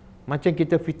 Macam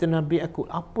kita fitnah Nabi Yaqub,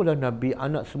 apalah Nabi,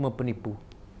 anak semua penipu.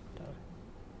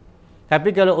 Tapi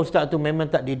kalau ustaz tu memang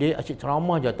tak didik, asyik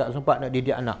ceramah je, tak sempat nak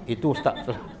didik anak, itu ustaz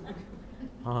salah.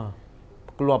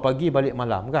 Keluar pagi, balik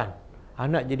malam kan,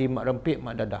 anak jadi mak rempit,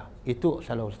 mak dadah, itu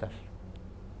salah ustaz.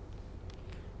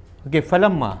 Okey,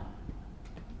 falamma,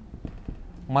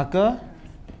 maka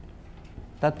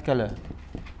tatkala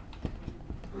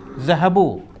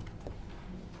zahabu,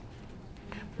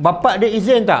 bapa dia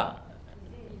izin tak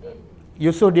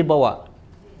Yusuf dibawa?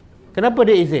 Kenapa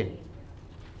dia izin?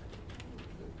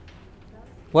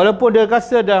 Walaupun dia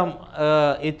rasa dah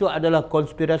itu adalah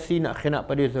konspirasi nak khianat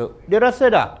pada Yusuf, dia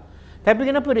rasa dah, tapi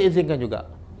kenapa dia izinkan juga?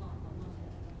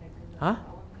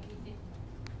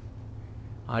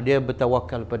 Dia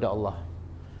bertawakal pada Allah.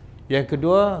 Yang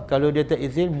kedua, kalau dia tak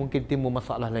izin, mungkin timbul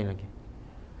masalah lain lagi.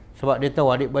 Sebab dia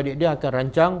tahu adik-beradik dia akan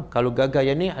rancang, kalau gagal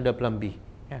yang ni ada plan B.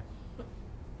 Ya.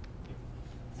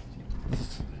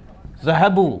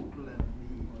 Zahabu,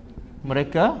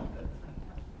 mereka,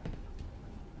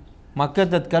 maka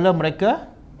tatkala mereka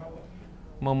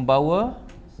membawanya,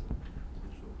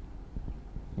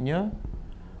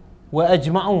 wa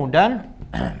ajma'u, dan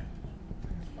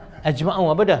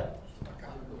ajma'u apa dah?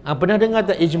 Pernah dengar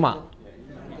tak ijma'?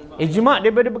 Ijma'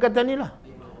 daripada perkataan ni lah.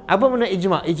 Apa makna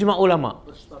ijma'? Ijma' ulama,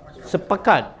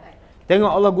 sepakat. Tengok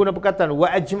Allah guna perkataan wa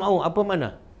ajma'u, apa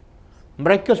makna?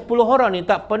 Mereka 10 orang ni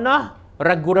tak pernah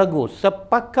ragu-ragu,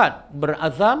 sepakat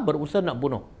berazam, berusaha nak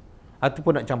bunuh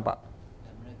ataupun nak campak.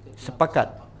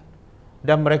 Sepakat.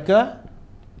 Dan mereka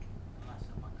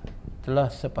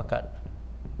telah sepakat.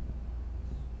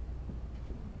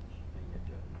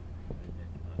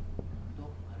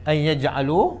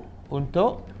 Ayyaj'alu,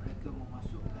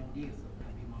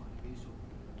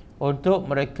 untuk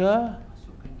mereka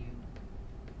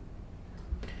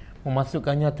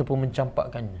memasukkannya ataupun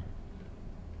mencampakkannya.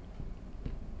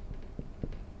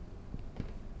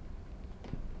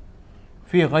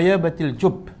 Fi ghayabatil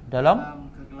jub,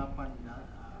 dalam kegelapan.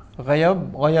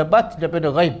 Ghayabat daripada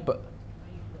ghaib.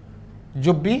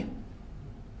 Jubbi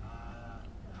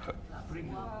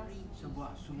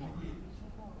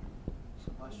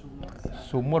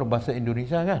sumur bahasa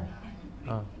Indonesia kan.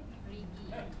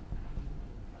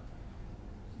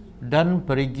 Dan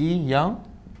perigi yang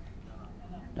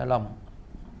dalam.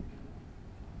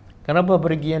 Kenapa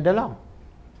pergi yang dalam?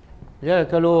 Ya,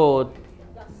 kalau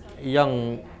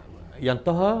yang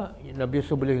taha, Nabi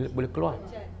Yusuf boleh keluar.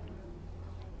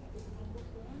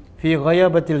 Fi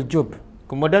ghayabatil jub.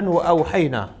 Kemudian wa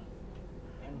auhayna,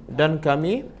 dan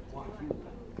kami,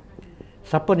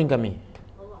 siapa ni kami?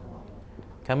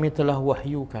 Kami telah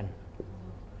wahyukan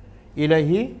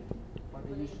ilaihi,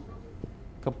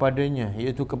 kepadanya,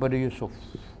 iaitu kepada Yusuf.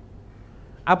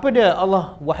 Apa dia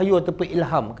Allah wahyu ataupun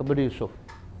ilham kepada Yusuf?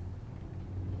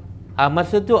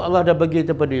 Masa tu Allah dah bagi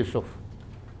kepada Yusuf,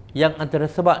 yang antara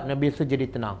sebab Nabi Yusuf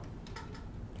jadi tenang.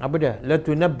 Apa dia? La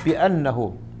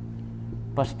tunabbi'annahu,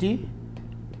 pasti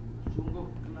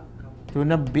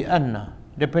tunabbi'anna,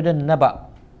 daripada naba'.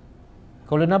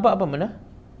 Kalau naba' apa mana?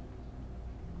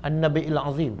 An-Nabi'il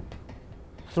Azim,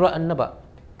 surah An-Naba'.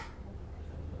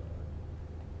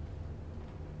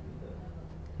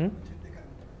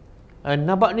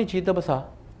 Naba' ni cerita besar.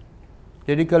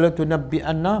 Jadi kalau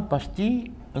tunabbi'anna, pasti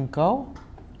engkau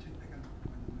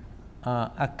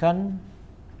akan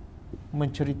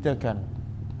menceritakan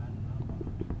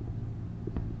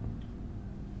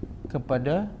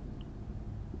kepada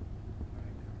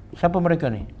siapa mereka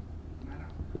ni?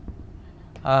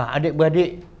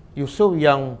 Adik-beradik Yusuf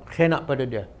yang khianat pada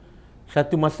dia.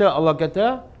 Satu masa Allah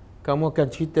kata, kamu akan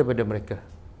cerita pada mereka.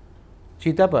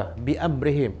 Cerita apa? Bi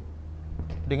amrihim,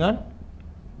 dengan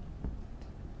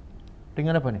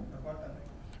apa ni?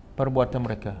 Perbuatan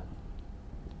mereka.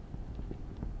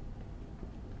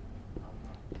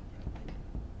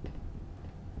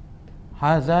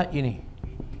 Haza, ini.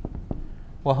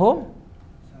 Wahum,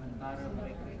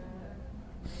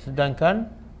 sedangkan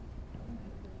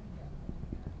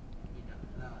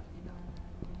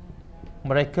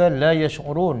mereka la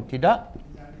yash'urun, tidak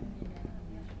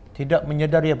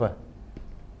menyedari apa?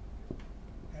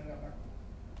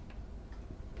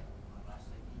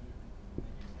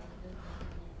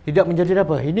 Tidak menyedari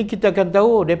apa? Ini kita akan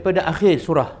tahu daripada akhir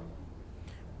surah.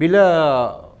 Bila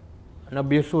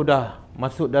Nabi Yusuf dah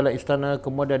masuk dalam istana,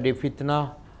 kemudian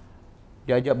difitnah,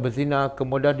 diajak berzina,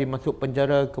 kemudian dimasuk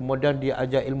penjara, kemudian dia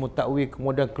ajar ilmu takwil,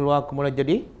 kemudian keluar, kemudian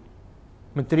jadi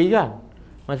menteri kan.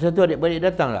 Masa tu adik-beradik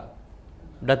datang tak?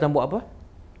 Datang buat apa?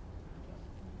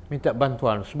 Minta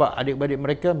bantuan. Sebab adik-beradik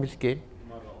mereka miskin.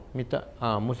 Minta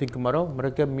musim kemarau,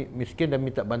 mereka miskin dan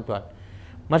minta bantuan.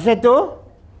 Masa tu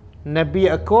Nabi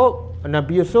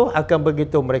Yusuf akan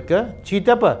beritahu mereka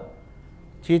cerita apa?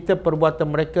 Cerita perbuatan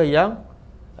mereka yang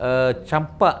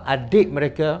campak adik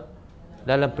mereka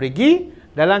dalam perigi,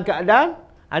 dalam keadaan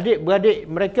adik-beradik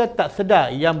mereka tak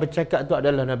sedar yang bercakap tu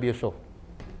adalah Nabi Yusuf.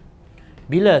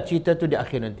 Bila cerita tu di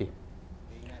akhir nanti.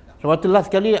 Sebab tu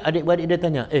last sekali adik-beradik dia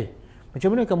tanya, macam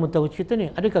mana kamu tahu cerita ni?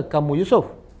 Adakah kamu Yusuf?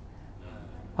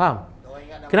 Faham?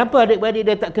 Kenapa adik-beradik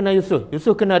dia tak kenal Yusuf?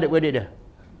 Yusuf kenal adik-beradik dia.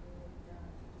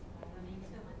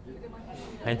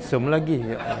 Handsome lagi.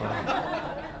 Dia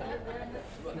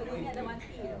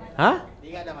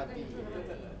ingat dah mati.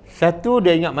 Satu,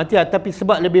 dia ingat mati, tapi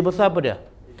sebab lebih besar apa dia?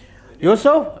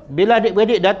 Yusuf, bila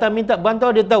adik-beradik datang minta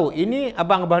bantuan, dia tahu ini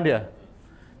abang-abang dia.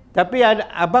 Tapi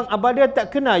abang-abang dia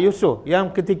tak kenal Yusuf yang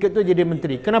ketika tu jadi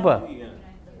menteri. Kenapa?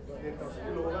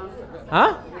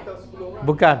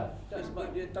 Bukan. Sebab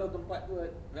dia tahu tempat tu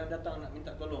yang datang nak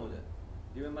minta tolong je.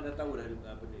 Dia memang dah tahu dah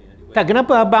apa ni. Tak,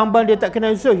 kenapa abang-abang dia tak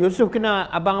kenal Yusuf? Yusuf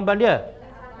kenal abang-abang dia.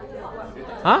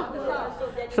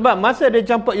 Sebab masa dia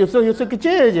campak Yusuf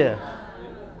kecil je.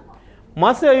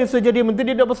 Masa Yusuf jadi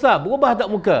menteri, dia dah besar. Berubah tak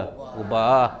muka?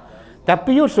 Berubah.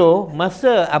 Tapi Yusuf,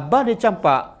 masa abang dia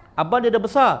campak, abang dia dah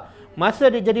besar. Masa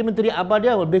dia jadi menteri, abang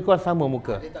dia lebih kurang sama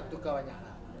muka. Dia tak tukar banyak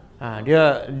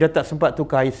lah. Dia tak sempat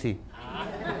tukar IC.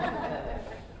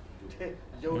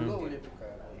 Jauh boleh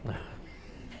tukar.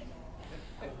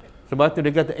 Sebab tu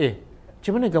dia kata,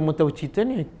 macam mana kamu tahu cerita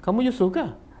ni? Kamu Yusuf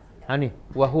kah? Ni,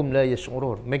 wahum la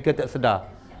yash'urun. Mereka tak sedar.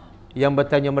 Yang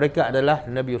bertanya mereka adalah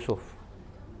Nabi Yusuf.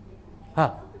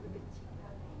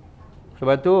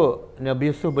 Sebab tu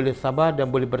Nabi Yusuf boleh sabar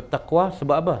dan boleh bertakwa.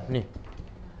 Sebab apa? Ni,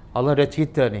 Allah dah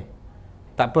cerita ni.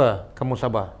 Tak apa, kamu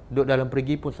sabar. Duduk dalam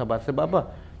pergi pun sabar. Sebab apa?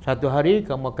 Satu hari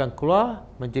kamu akan keluar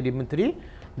menjadi menteri,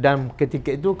 dan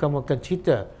ketika itu kamu akan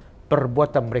cerita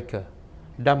perbuatan mereka,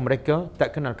 dan mereka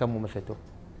tak kenal kamu masa itu.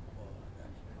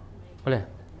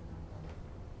 Boleh?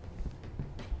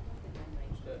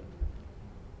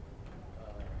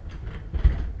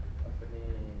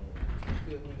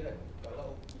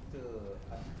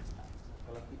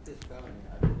 Kita sekarang ni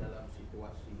ada dalam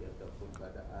situasi ataupun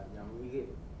keadaan yang mirip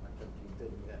macam cerita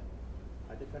ni kan,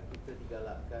 adakah kita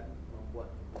digalakkan membuat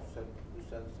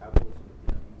keputusan sama seperti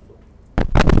Nabi Yusuf?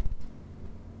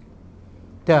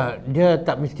 Dia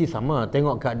tak mesti sama.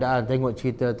 Tengok keadaan, tengok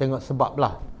cerita, tengok sebab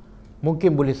lah.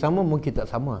 Mungkin boleh sama, mungkin tak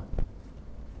sama.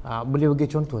 Boleh bagi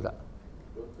contoh tak?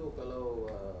 Contoh kalau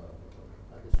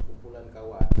ada sekumpulan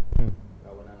kawan,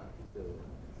 kawan anak kita,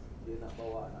 dia nak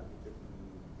bawa anak kita pergi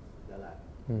jalan,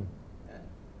 kan?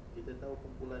 Kita tahu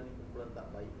kumpulan ni kumpulan tak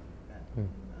baik, kan?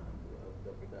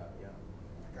 Budak-budak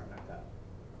yang nakal.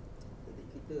 Jadi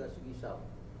kita rasa risau.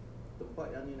 Tempat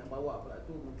yang ni nak bawa pula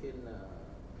tu mungkin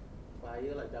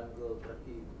bahayalah, jungle,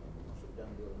 berarti masuk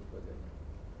jungle dan sebagainya.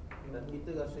 Dan kita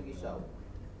rasa risau,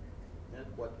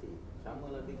 khawatir.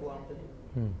 Sama lah lebih kurang macam ni.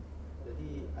 Jadi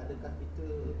adakah kita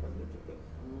patut cakap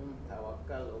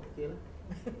tawakal okey lah?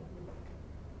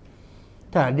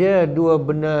 Tak, dia dua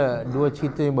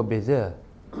cerita yang berbeza.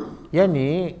 Yang ni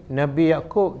Nabi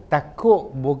Yaakob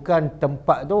takut bukan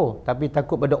tempat tu, tapi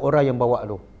takut pada orang yang bawa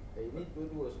tu. Ini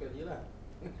dua-dua sekali lah.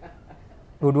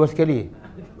 Dua-dua sekali.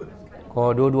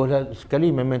 Kalau dua-dua sekali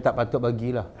memang tak patut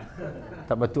bagilah.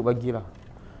 Tak patut bagilah.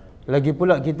 Lagi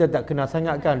pula kita tak kenal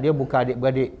sangat kan, dia bukan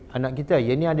adik-beradik anak kita,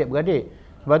 yang ni adik-beradik.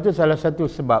 Sebab tu salah satu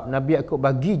sebab Nabi Yaakob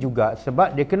bagi juga,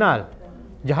 sebab dia kenal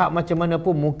jahat macam mana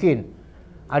pun mungkin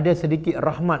ada sedikit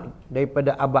rahmat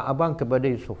daripada abang-abang kepada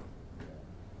Yusuf.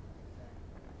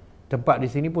 Tempat di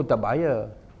sini pun tak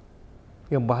bahaya.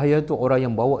 Yang bahaya tu orang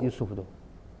yang bawa Yusuf tu.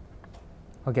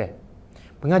 Okey.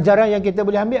 Pengajaran yang kita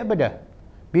boleh ambil apa dah?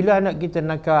 Bila anak kita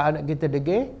nakal, anak kita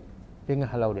degil, jangan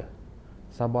halau dia.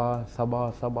 Sabar,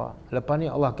 sabar, sabar. Lepas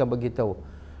ni Allah akan bagi tahu.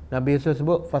 Nabi Yusuf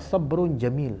sebut fasabrun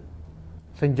jamil.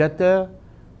 Senjata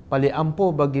paling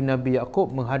ampuh bagi Nabi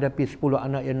Yaakob menghadapi 10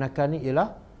 anak yang nakal ni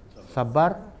ialah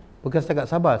sabar. Bukan setakat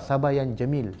sabar, sabar yang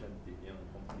jamil.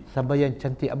 Sabar yang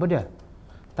cantik. Apa dia?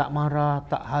 Tak marah,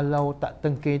 tak halau, tak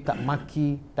tengking, tak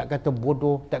maki, tak kata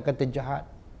bodoh, tak kata jahat.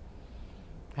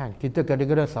 Kita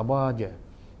kadang-kadang sabar je,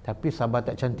 tapi sabar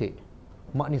tak cantik.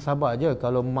 Mak ni sabar je.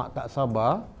 Kalau mak tak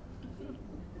sabar,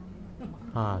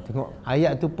 tengok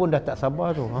ayat tu pun dah tak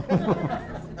sabar tu.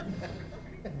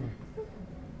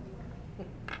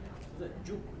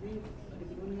 Juk ni ada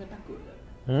kena dengan takut tak?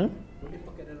 Boleh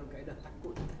pakai dalam kaedah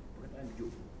takut perkataan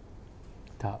juk?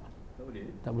 Tak. Tak boleh?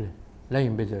 Tak boleh.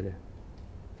 Lain beza dia.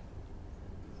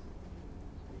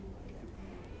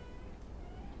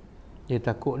 Dia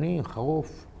takut ni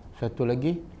khauf. Satu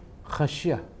lagi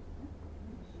khasyah.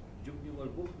 Juk ni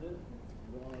wal khuf dia.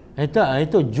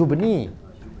 Itu jubni.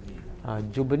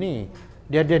 Jubni.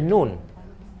 Dia ada nun.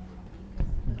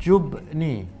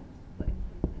 Jubni.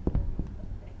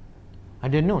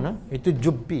 Ada nun itu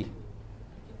jubbi.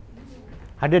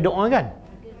 Ada doa kan?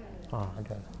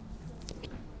 Ada.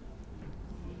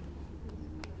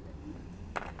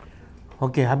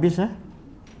 Okey, habis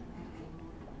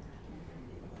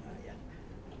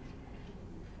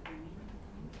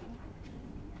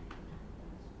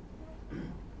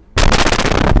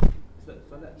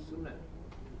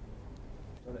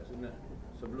Solat sunat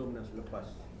sebelum dan selepas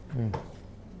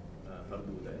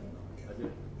fardu dah.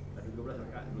 Ada 12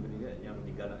 rakaat dulu tadi yang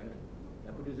digalakkan.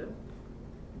 Apa dia Ustaz?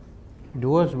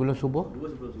 2 sebelum subuh, 2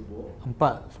 sebelum subuh,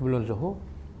 4 sebelum zuhur,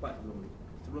 4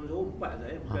 sebelum zuhur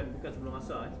 4 Ustaz bukan sebelum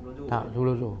asar sebelum zuhur. tak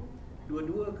sebelum zuhur.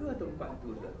 Dua-dua ke atau 4 tu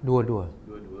Ustaz? Dua-dua.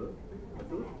 Dua-dua. Lepas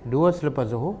tu 2 selepas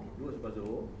zuhur, 2 selepas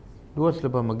zuhur, 2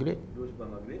 selepas maghrib, 2 selepas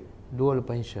maghrib, 2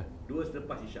 lepas isyak. 2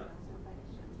 selepas isyak.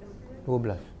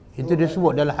 12. Itu dia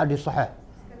sebut dalam hadis sahih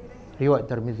riwayat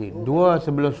Tirmizi. 2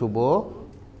 sebelum subuh,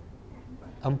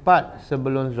 4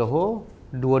 sebelum zuhur,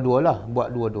 2-2 lah, buat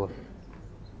 2-2.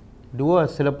 2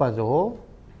 selepas zuhur,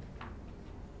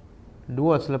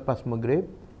 2 selepas maghrib,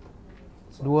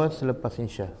 2 selepas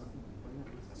isyak.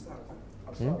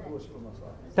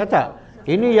 Tak.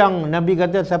 Ini yang Nabi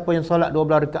kata siapa yang solat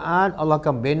 12 rakaat, Allah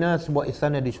akan bina sebuah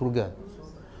istana di syurga.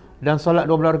 Dan solat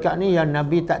 12 rakaat ni yang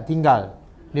Nabi tak tinggal.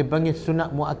 Dia panggil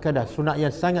sunat muakkadah, sunat yang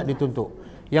sangat dituntut.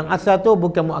 Yang asal tu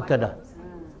bukan muakkadah.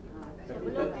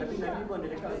 Tapi Nabi pun ada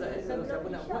cakap kalau siapa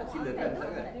nak buat silakan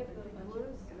kan.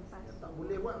 Tak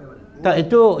boleh buat memang. Tak,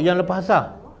 itu yang lepas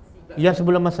asar. Yang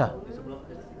sebelum asar.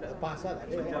 Lepas asar tak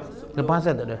ada. Lepas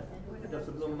asar tak ada. Macam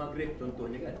sebelum maghrib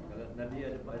contohnya kan. Kalau Nabi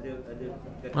ada kata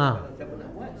Ha. kalau siapa nak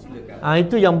buat silakan.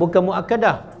 Itu yang bukan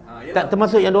muakkadah. Tak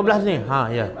termasuk yang 12 ni.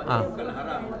 Ya. Bukanlah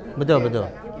haram. Betul.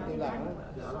 Itulah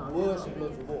 2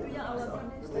 sebelum subuh.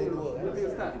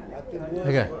 2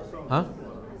 Okey.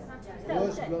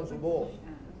 2 sebelum subuh.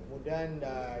 Kemudian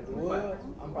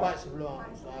 4 sebelum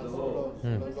zuhur.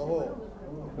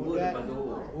 Kemudian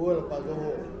 2 lepas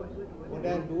zuhur.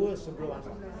 Kemudian 2 sebelum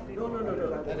asar. No.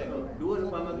 2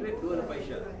 lepas maghrib, 2 lepas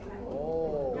isyak.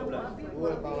 2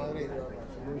 lepas maghrib.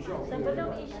 Sebelum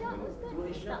isyak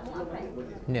tak muakkad.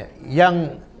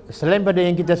 Yang selain pada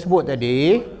yang kita sebut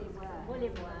tadi, Boleh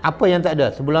buat. apa yang tak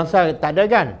ada? Sebelum asar tak ada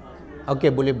kan?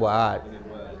 Okey, boleh buat.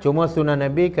 Cuma sunnah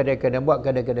Nabi kadang-kadang buat,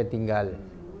 kadang-kadang tinggal.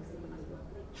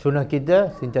 Sunnah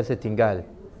kita sentiasa tinggal.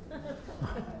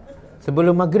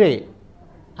 Sebelum maghrib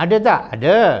ada tak?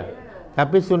 Ada.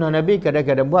 Tapi sunnah Nabi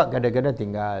kadang-kadang buat, kadang-kadang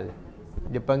tinggal.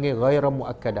 Dia panggil ghairu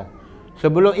muakkadah.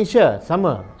 Sebelum Isya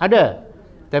sama, ada.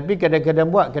 Tapi kadang-kadang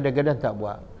buat, kadang-kadang tak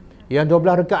buat. Yang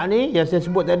 12 rakaat ni yang saya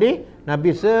sebut tadi,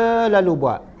 Nabi selalu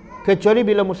buat. Kecuali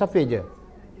bila musafir je.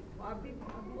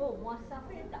 Oh,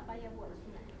 musafir tak payah buat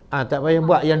sunat. Tak payah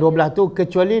buat yang 12 tu,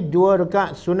 kecuali 2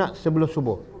 rakaat sunat sebelum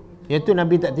subuh. Yang tu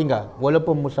Nabi tak tinggal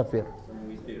walaupun musafir.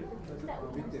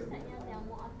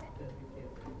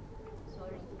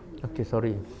 Okey,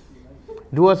 sorry.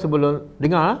 2 sebelum,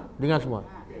 dengar semua.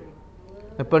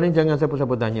 Lepas ni jangan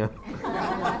siapa-siapa tanya.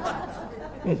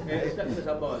 Ustaz kena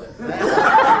sabar tak?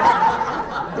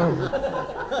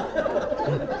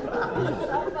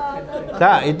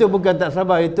 Tak, itu bukan tak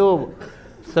sabar, itu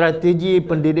strategi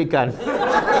pendidikan.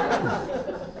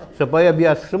 Supaya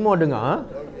biar semua dengar.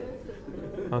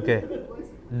 Okey.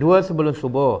 2 sebelum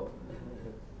subuh.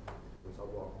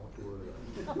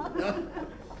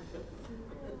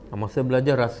 Masa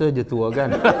belajar rasa je tua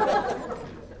kan.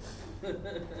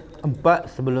 4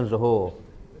 sebelum zuhur.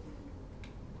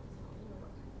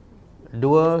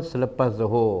 2 selepas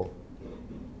zuhur.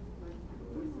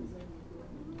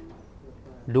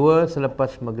 2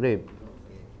 selepas maghrib.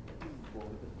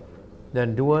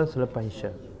 Dan 2 selepas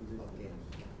isya.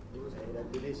 Saya dah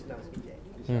tulis senang sikit.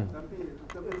 Tapi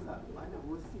Ustaz, banyak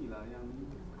versi lah yang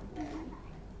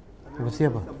Versi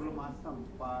apa? sebelum asam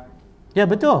 4. Ya,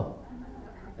 betul.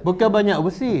 Bukan banyak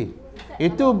versi.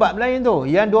 Itu bab lain tu.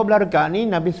 Yang 12 rakaat ni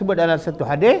Nabi sebut dalam satu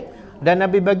hadis dan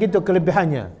Nabi bagi tu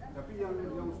kelebihannya. Tapi yang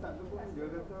Ustaz tu pun dia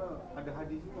kata ada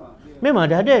hadis juga. Memang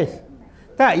ada hadis.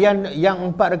 Tak, yang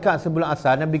 4 rakaat sebelum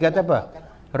asar Nabi kata apa?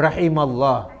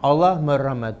 Rahimallah, Allah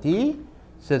merahmati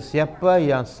sesiapa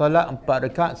yang solat 4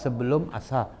 rakaat sebelum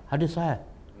asar. Hadis sahih.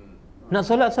 Nak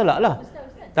solat lah.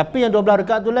 Tapi yang 12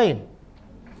 rakaat tu lain.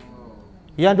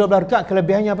 Yang 12 rakaat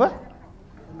kelebihannya apa?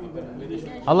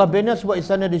 Allah bina sebuah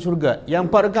istana di syurga.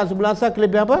 Yang 4 rakaat sebelum asar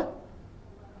kelebihan apa?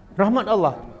 Rahmat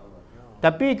Allah.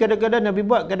 Tapi kadang-kadang Nabi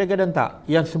buat, kadang-kadang tak.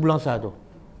 Yang sebelum asar tu.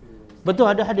 Betul,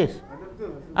 ada hadis.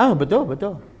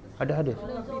 Betul. Ada hadis.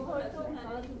 Kalau Zohor tu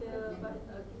kalau kita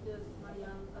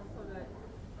semayang solat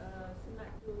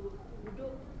sunat tu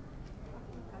duduk,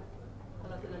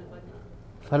 kalau solat pagi.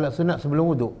 Salat sunat sebelum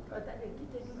wuduk. Tak ada,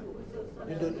 kita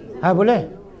duduk. Boleh.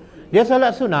 Dia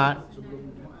salat sunat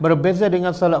berbeza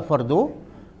dengan salat fardu,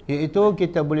 iaitu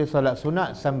kita boleh salat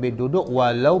sunat sambil duduk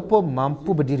walaupun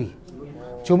mampu berdiri.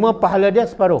 Cuma pahala dia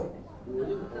separuh.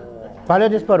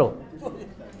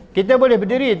 Kita boleh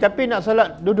berdiri tapi nak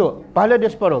salat duduk, pahala dia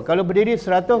separuh. Kalau berdiri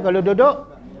 100, kalau duduk.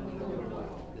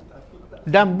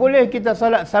 Dan boleh kita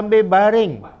salat sambil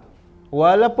baring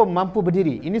walaupun mampu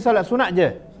berdiri. Ini salat sunat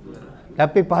je.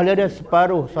 Tapi pahala dia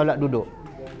separuh salat duduk.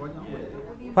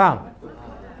 Faham?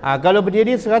 Kalau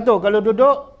berdiri 100, kalau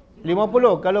duduk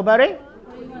 50, kalau baring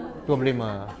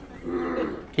 25.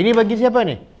 Ini bagi siapa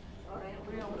ni?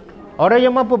 Orang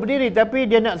yang mampu berdiri tapi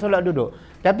dia nak solat duduk.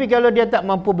 Tapi kalau dia tak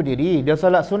mampu berdiri, dia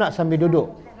solat sunat sambil duduk,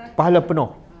 pahala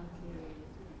penuh.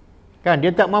 Kan,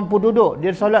 dia tak mampu duduk, dia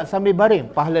solat sambil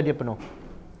baring, pahala dia penuh.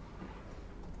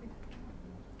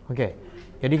 Okey.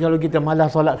 Jadi kalau kita malas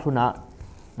solat sunat,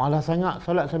 malas sangat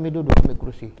solat sambil duduk ambil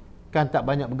kerusi. Kan tak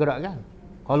banyak bergerak kan?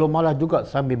 Kalau malas juga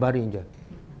sambil baring je.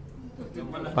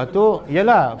 Lepas tu,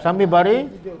 yalah, sambil baring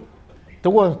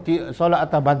terus solat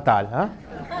atas bantal,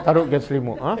 taruh ke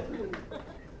selimut,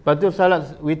 Lepas tu salat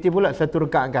witir pula 1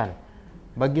 rakaat kan.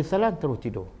 Bagi salam terus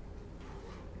tidur.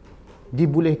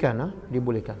 Dibolehkan,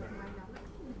 dibolehkan.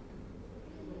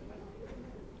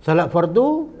 Salat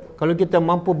fardu, kalau kita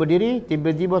mampu berdiri,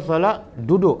 tiba-tiba salat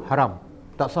duduk, haram.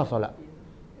 Tak sah salat.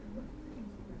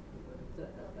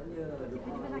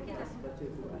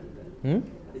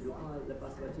 Ada doa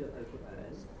lepas baca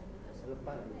Al-Quran.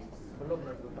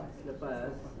 Lepas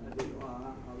ada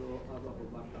doa Allah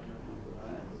berbarakah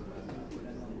Al-Quran.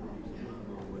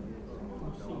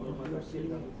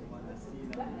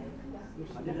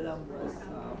 Ada dalam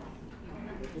bahasa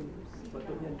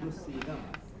sepatutnya dusina.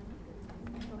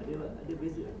 Ada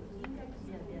beza.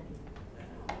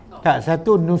 Tak,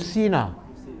 satu nusina.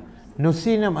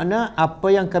 Nusina makna apa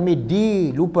yang kami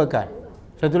dilupakan.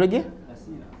 Satu lagi?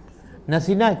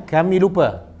 Nasina kami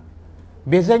lupa.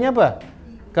 Bezanya apa?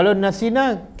 Kalau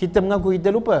nasina kita mengaku kita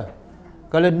lupa.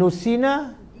 Kalau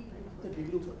nusina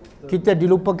kita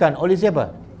dilupakan oleh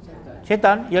siapa?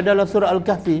 Syaitan. Ya, dalam surah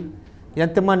Al-Kahfi yang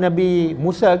teman Nabi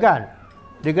Musa kan,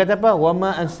 dia kata apa? Wa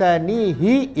ma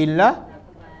ansanihi illa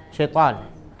syaitan.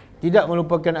 Tidak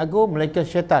melupakan aku melainkan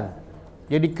syaitan.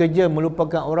 Jadi kerja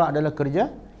melupakan orang adalah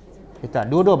kerja Syaitan.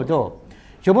 Dua-dua betul.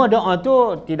 Cuma doa tu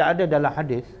tidak ada dalam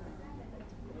hadis.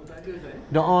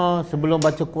 Doa sebelum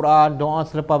baca Quran, doa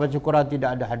selepas baca Quran tidak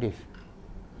ada hadis.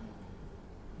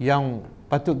 Yang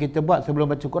patut kita buat sebelum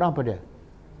baca Quran apa dia?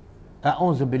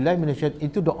 A'udzubillahi minasyaitan.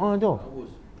 Itu doa tu.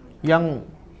 Yang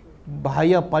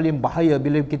bahaya, paling bahaya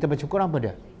bila kita baca Quran apa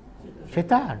dia?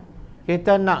 Syaitan.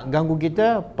 Syaitan nak ganggu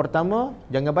kita. Pertama,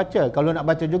 jangan baca. Kalau nak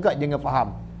baca juga, jangan faham.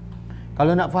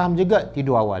 Kalau nak faham juga,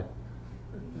 tidur awal.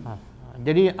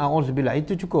 Jadi a'udzubillah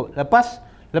itu cukup. Lepas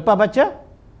baca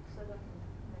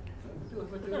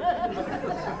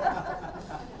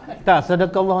tak,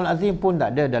 sadaqallahul azim pun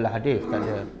tak ada dalam hadis, tak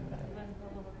ada.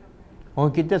 Orang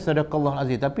kita sadaqallahul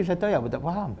azim tapi satu ayat pun tak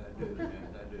faham.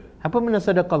 Apa makna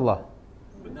sadaqallah?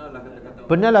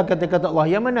 Benarlah kata-kata Allah.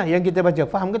 Yang mana yang kita baca?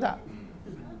 Faham ke tak?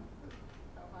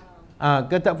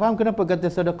 Kalau tak faham, kenapa kata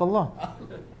sadaqallah?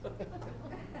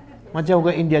 Macam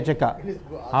orang India cakap.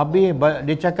 Habis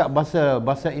dia cakap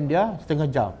bahasa India setengah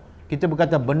jam. Kita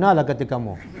berkata, benarlah kata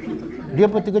kamu. Dia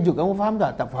pun terkejut. Kamu faham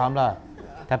tak? Tak faham lah.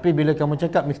 Tapi bila kamu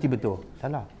cakap, mesti betul.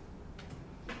 Salah.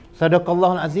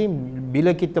 Sadaqallahul azim.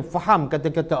 Bila kita faham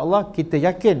kata-kata Allah, kita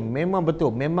yakin memang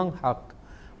betul, memang hak.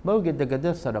 Baru kita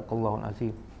kata sadaqallahul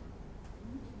azim.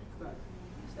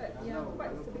 Ustaz, yang buat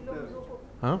sebelum zuhur.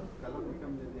 Kalau kita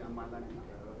menjadi amalan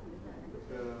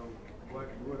kita buat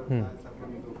 2 rakaat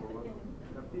sebelum zuhur,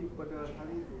 tapi pada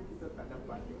hari itu kita tak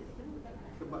dapat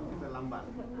sebab kita lambat.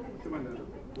 Macam mana tu?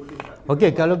 Boleh tak?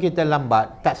 Okey, kalau kita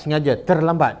lambat, tak sengaja,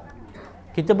 terlambat,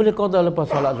 kita boleh qada lepas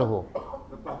solat zuhur.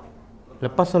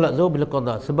 Lepas solat zuhur boleh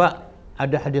qada. Sebab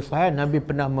ada hadis sahih Nabi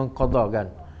pernah mengqadakan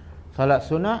solat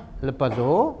sunat lepas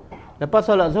zuhur. Lepas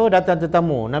solat zuhur datang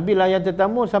tetamu. Nabi layan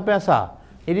tetamu sampai asar.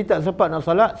 Jadi tak sempat nak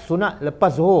solat sunat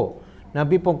lepas zuhur.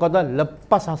 Nabi pun qada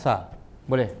lepas asar.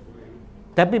 Boleh.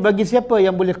 Tapi bagi siapa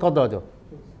yang boleh qada tu?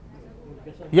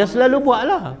 Ya selalu buat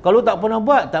lah. Kalau tak pernah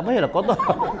buat, tak payahlah qada.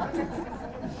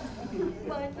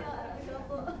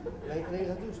 Lagi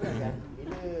satu Ustaz kan,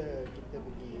 bila kita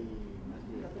pergi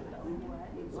masjid,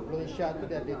 sebelum Isya tu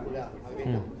dia ada kuliah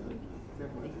maghrib.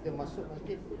 Jadi kita masuk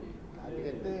masjid, ada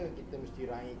kata kita mesti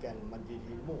raikan majlis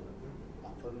ilmu.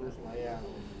 Tak perlu sembahyang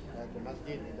ke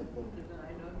masjid ataupun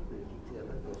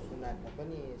sunat apa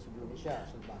ni sebelum Isya,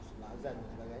 selepas azan dan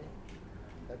sebagainya.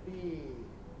 Tapi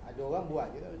ada orang buat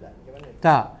juga Ustaz. Macam mana?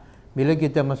 Tak. Bila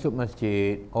kita masuk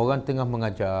masjid, orang tengah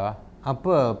mengajar,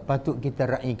 apa patut kita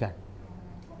raikan?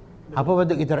 Apa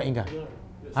patut kita raikan?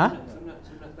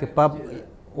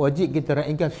 Wajib kita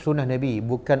raikan sunnah Nabi,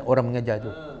 bukan orang mengajar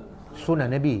tu. Sunnah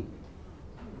Nabi.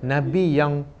 Nabi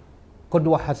yang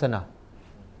qudwah hasanah.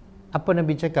 Apa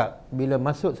Nabi cakap? Bila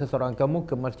masuk seseorang kamu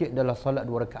ke masjid adalah solat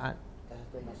 2 rakaat.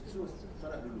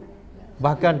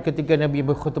 Bahkan ketika Nabi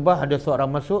berkhutbah, ada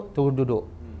seorang masuk terus duduk.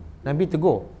 Nabi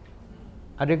tegur,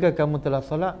 adakah kamu telah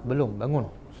solat? Belum, bangun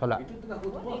solat.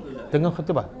 Tengah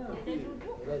khutbah.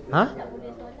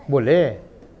 Boleh.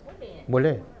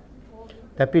 Boleh.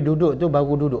 Tapi duduk tu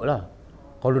baru duduk lah.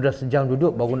 Kalau dah sejam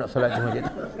duduk, baru nak solat di masjid.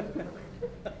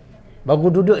 Baru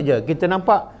duduk je. Kita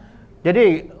nampak.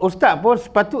 Jadi, ustaz pun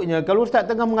sepatutnya, kalau ustaz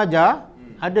tengah mengajar,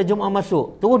 ada jemaah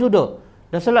masuk, terus duduk.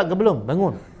 Dah solat ke belum?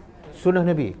 Bangun. Sunnah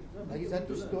Nabi. Lagi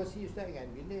satu situasi Ustaz kan,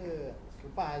 bila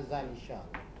lepas azan Isya,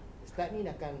 Ustaz ni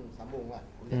akan sambung kan,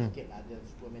 boleh sikit lah, ada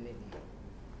 10 minit ni.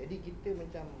 Jadi kita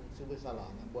macam serba salah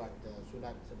nak buat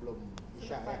sunat sebelum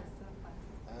Isya kan.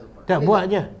 Tak, buat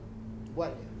je.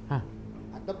 Buat je.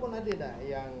 Ataupun ada tak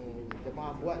yang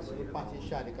jemaah buat selepas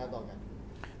Isya dikatakan?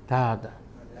 Tak.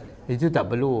 Itu tak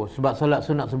perlu. Sebab solat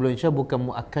sunat sebelum Isya bukan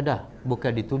muakkadah,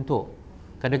 bukan dituntut.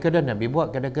 Kadang-kadang Nabi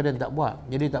buat, kadang-kadang tak buat.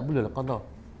 Jadi tak perlulah qada.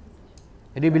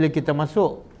 Jadi bila kita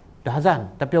masuk, dah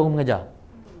azan, tapi orang mengajar,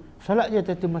 solat je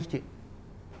tetu masjid.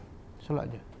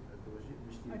 Solat je.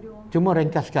 Cuma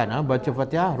ringkaskan, baca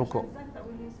Fatihah, rukuk.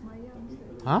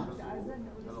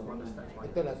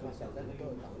 Betul lah semasa azan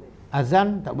betul, tak boleh. Azan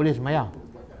tak boleh semayang.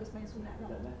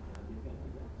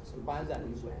 Selepas azan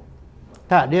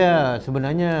Tak, dia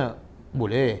sebenarnya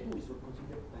boleh.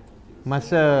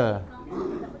 Masa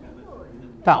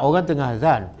tak, orang tengah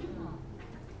azan,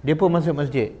 dia pun masuk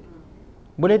masjid.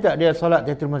 Boleh tak dia solat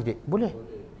tahiyatul masjid? Boleh.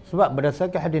 Sebab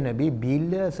berdasarkan hadis Nabi,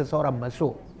 bila seseorang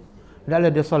masuk,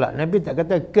 hendaklah dia solat. Nabi tak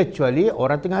kata kecuali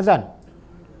orang tengah azan.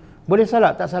 Boleh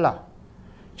solat, tak salah.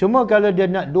 Cuma kalau dia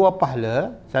nak 2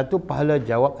 pahala, 1 pahala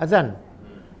jawab azan,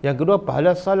 yang kedua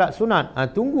pahala solat sunat,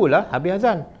 tunggulah habis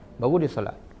azan baru dia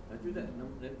solat.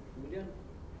 Kemudian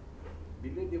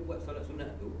bila dia buat solat sunat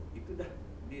tu, itu dah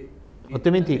dia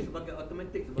Automatik. sebagai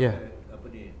automatik sebagai apa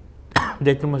ni?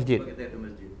 Tahiyatul masjid. Sebagai tahiyatul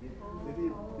masjid.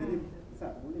 Jadi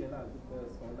Ustaz, bolehlah kita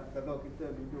solat kalau kita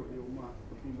duduk duduk di rumah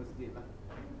tepi masjid lah.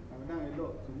 Kadang-kadang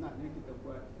elok sunatnya kita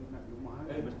buat sunat di rumah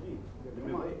kan. Mesti. Di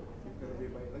rumah kita lebih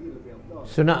baik lagi, lebih afdal.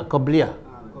 Sunat qabliyah.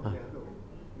 Qabliyah tu.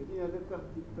 Jadi adakah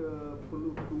kita perlu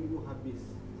tunggu habis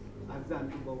azan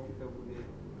tu baru kita boleh?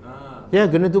 Ya,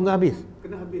 kena tunggu habis.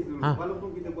 Kena habis dulu walaupun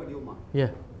kita buat di rumah.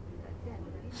 Ya.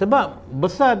 Sebab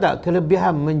besar tak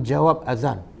kelebihan menjawab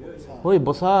azan? Oi,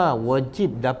 besar.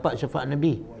 Wajib dapat syafaat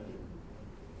Nabi.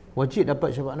 Wajib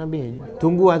dapat syafaat Nabi.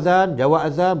 Tunggu azan, jawab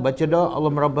azan, baca doa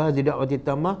Allahumma rabb hadhihi da'wati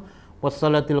tammah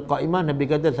wassalatil qa'imah. Nabi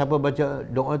kata siapa baca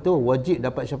doa tu wajib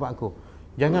dapat syafaat aku.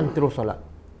 Jangan terus solat.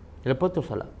 Lepas tu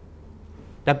solat.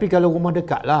 Tapi kalau rumah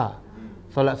dekat lah,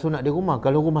 solat sunat di rumah.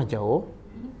 Kalau rumah jauh,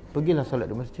 pergilah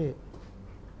solat di masjid.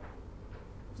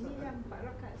 Ini yang 4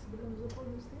 rakaat sebelum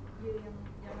zuhur Ustaz. Dia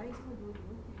yang lain semua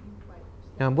dua-dua.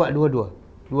 Yang buat dua-dua.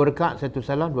 2 rakaat satu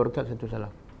salam, 2 rakaat satu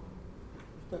salam.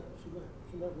 Ustaz,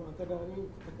 sunat muakkadah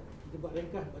ni kita buat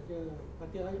ringkas baca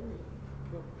Fatihah ni.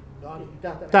 Doa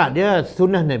iftitah Tak, dia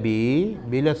sunnah Nabi.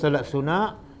 Bila solat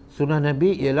sunat, sunnah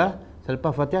Nabi ialah selepas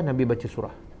Fatihah Nabi baca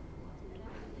surah.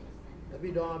 Tapi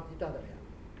doa iftitah tak payah.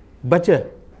 Baca.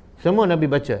 Semua Nabi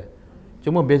baca.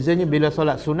 Cuma bezanya bila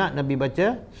solat sunat Nabi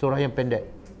baca surah yang pendek.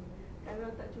 Kalau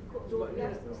tak cukup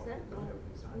 12 tu Ustaz,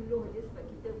 10 je sebab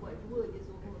kita buat 2 je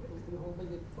zuhur tu.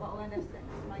 Sebab orang dah start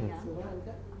semayang.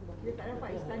 Dia tak dapat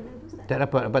istana tu Ustaz. Tak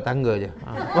dapat tangga je.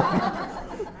 Ha.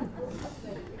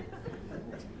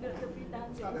 Tepi tangga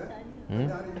istana.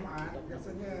 Pada hari Jumaat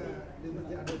biasanya di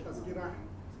masjid ada tazkirah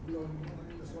sebelum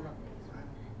kita solat.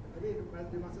 Tapi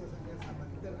di masa saya sama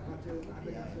kita nak baca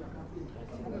ada surah Fatih.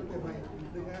 Mana lebih baik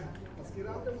dengan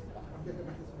tazkirah atau kita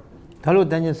baca surah? Kalau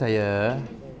tanya saya,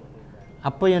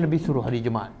 apa yang Nabi suruh hari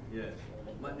Jumaat? Ya.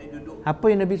 Maknanya duduk Apa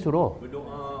yang Nabi suruh?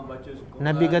 berdoa, baca Quran.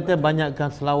 Nabi kata banyakkan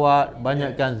selawat,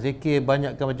 banyakkan zikir,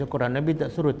 banyakkan baca Quran. Nabi tak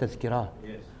suruh tazkirah.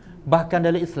 Yes. Bahkan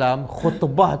dalam Islam,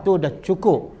 khutbah tu dah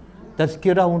cukup.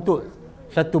 Tazkirah untuk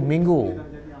 1 minggu.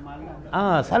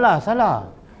 Salah.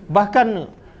 Bahkan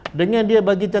dengan dia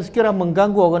bagi tazkirah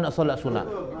mengganggu orang nak solat sunat.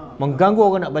 Mengganggu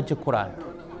orang nak baca Quran.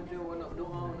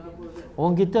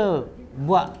 Orang kita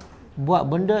buat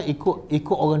benda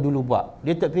ikut orang dulu buat.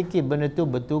 Dia tak fikir benda tu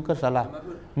betul ke salah.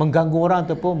 Mengganggu orang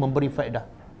ataupun memberi faedah.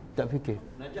 Tak fikir.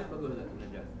 Najah bagus tak?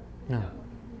 Najah. Nah.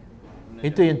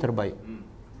 Itu yang terbaik.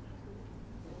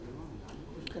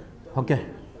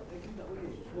 Okey.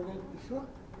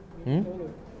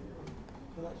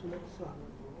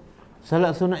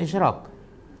 Salat sunat isyraq.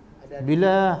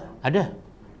 Bila ada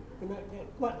Kena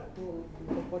kuat tak tu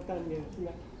kekuatan dia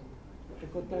sunat.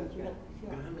 Kekuatan sunat.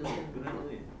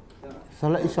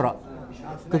 salat isyraq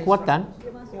kekuatan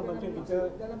Yang macam kita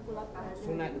dalam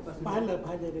sunat pahala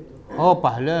dia tu. oh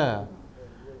pahala.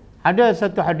 Ada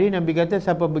satu hadis Nabi kata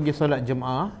siapa pergi solat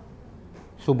jemaah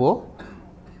subuh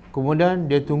kemudian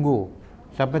dia tunggu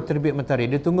sampai terbit matahari.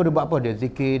 Dia tunggu dia buat apa? Dia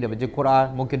zikir, dia baca Quran,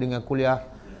 mungkin dengan kuliah.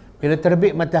 Bila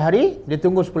terbit matahari, dia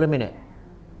tunggu 10 minit.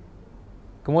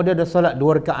 Kemudian dia solat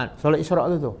 2 rakaat. Solat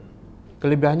isyraq tu.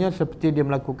 Kelebihannya seperti dia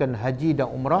melakukan haji dan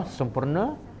umrah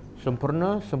sempurna.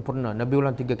 Nabi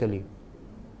ulang 3 kali.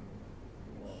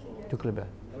 Itu kelebihan.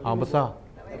 Besar.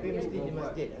 Tapi mesti di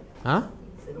masjid.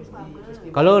 Mesti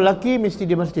Kalau lelaki mesti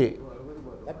di masjid.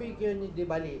 Tapi kira dia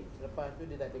balik selepas tu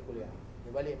dia tak ada kuliah.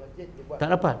 Dia balik masjid dia buat. Tak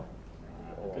dapat.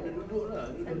 Kena duduk lah.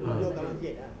 Kena duduk kat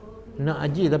masjid lah. Nak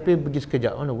haji tapi pergi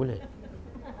sekejap mana boleh.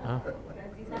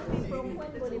 Tapi perempuan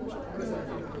boleh buat.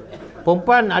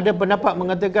 Perempuan ada pendapat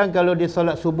mengatakan kalau dia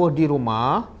solat subuh di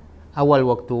rumah awal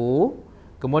waktu,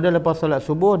 kemudian lepas solat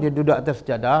subuh dia duduk atas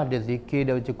sejadah, dia zikir,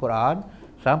 dia baca Quran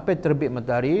sampai terbit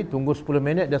matahari, tunggu 10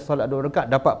 minit dia solat 2 rakaat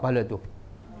dapat pahala tu.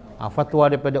 Fatwa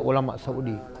daripada ulama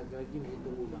Saudi.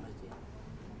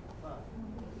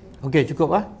 Okey,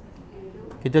 cukup ah.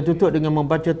 Kita tutup dengan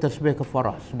membaca tasbih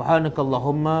kafarah.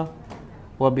 Subhanakallahumma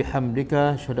wa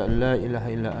bihamdika asyhadu an la ilaha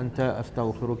illa anta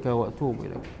astaghfiruka wa atubu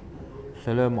ilaik.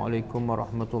 Assalamualaikum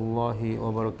warahmatullahi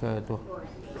wabarakatuh.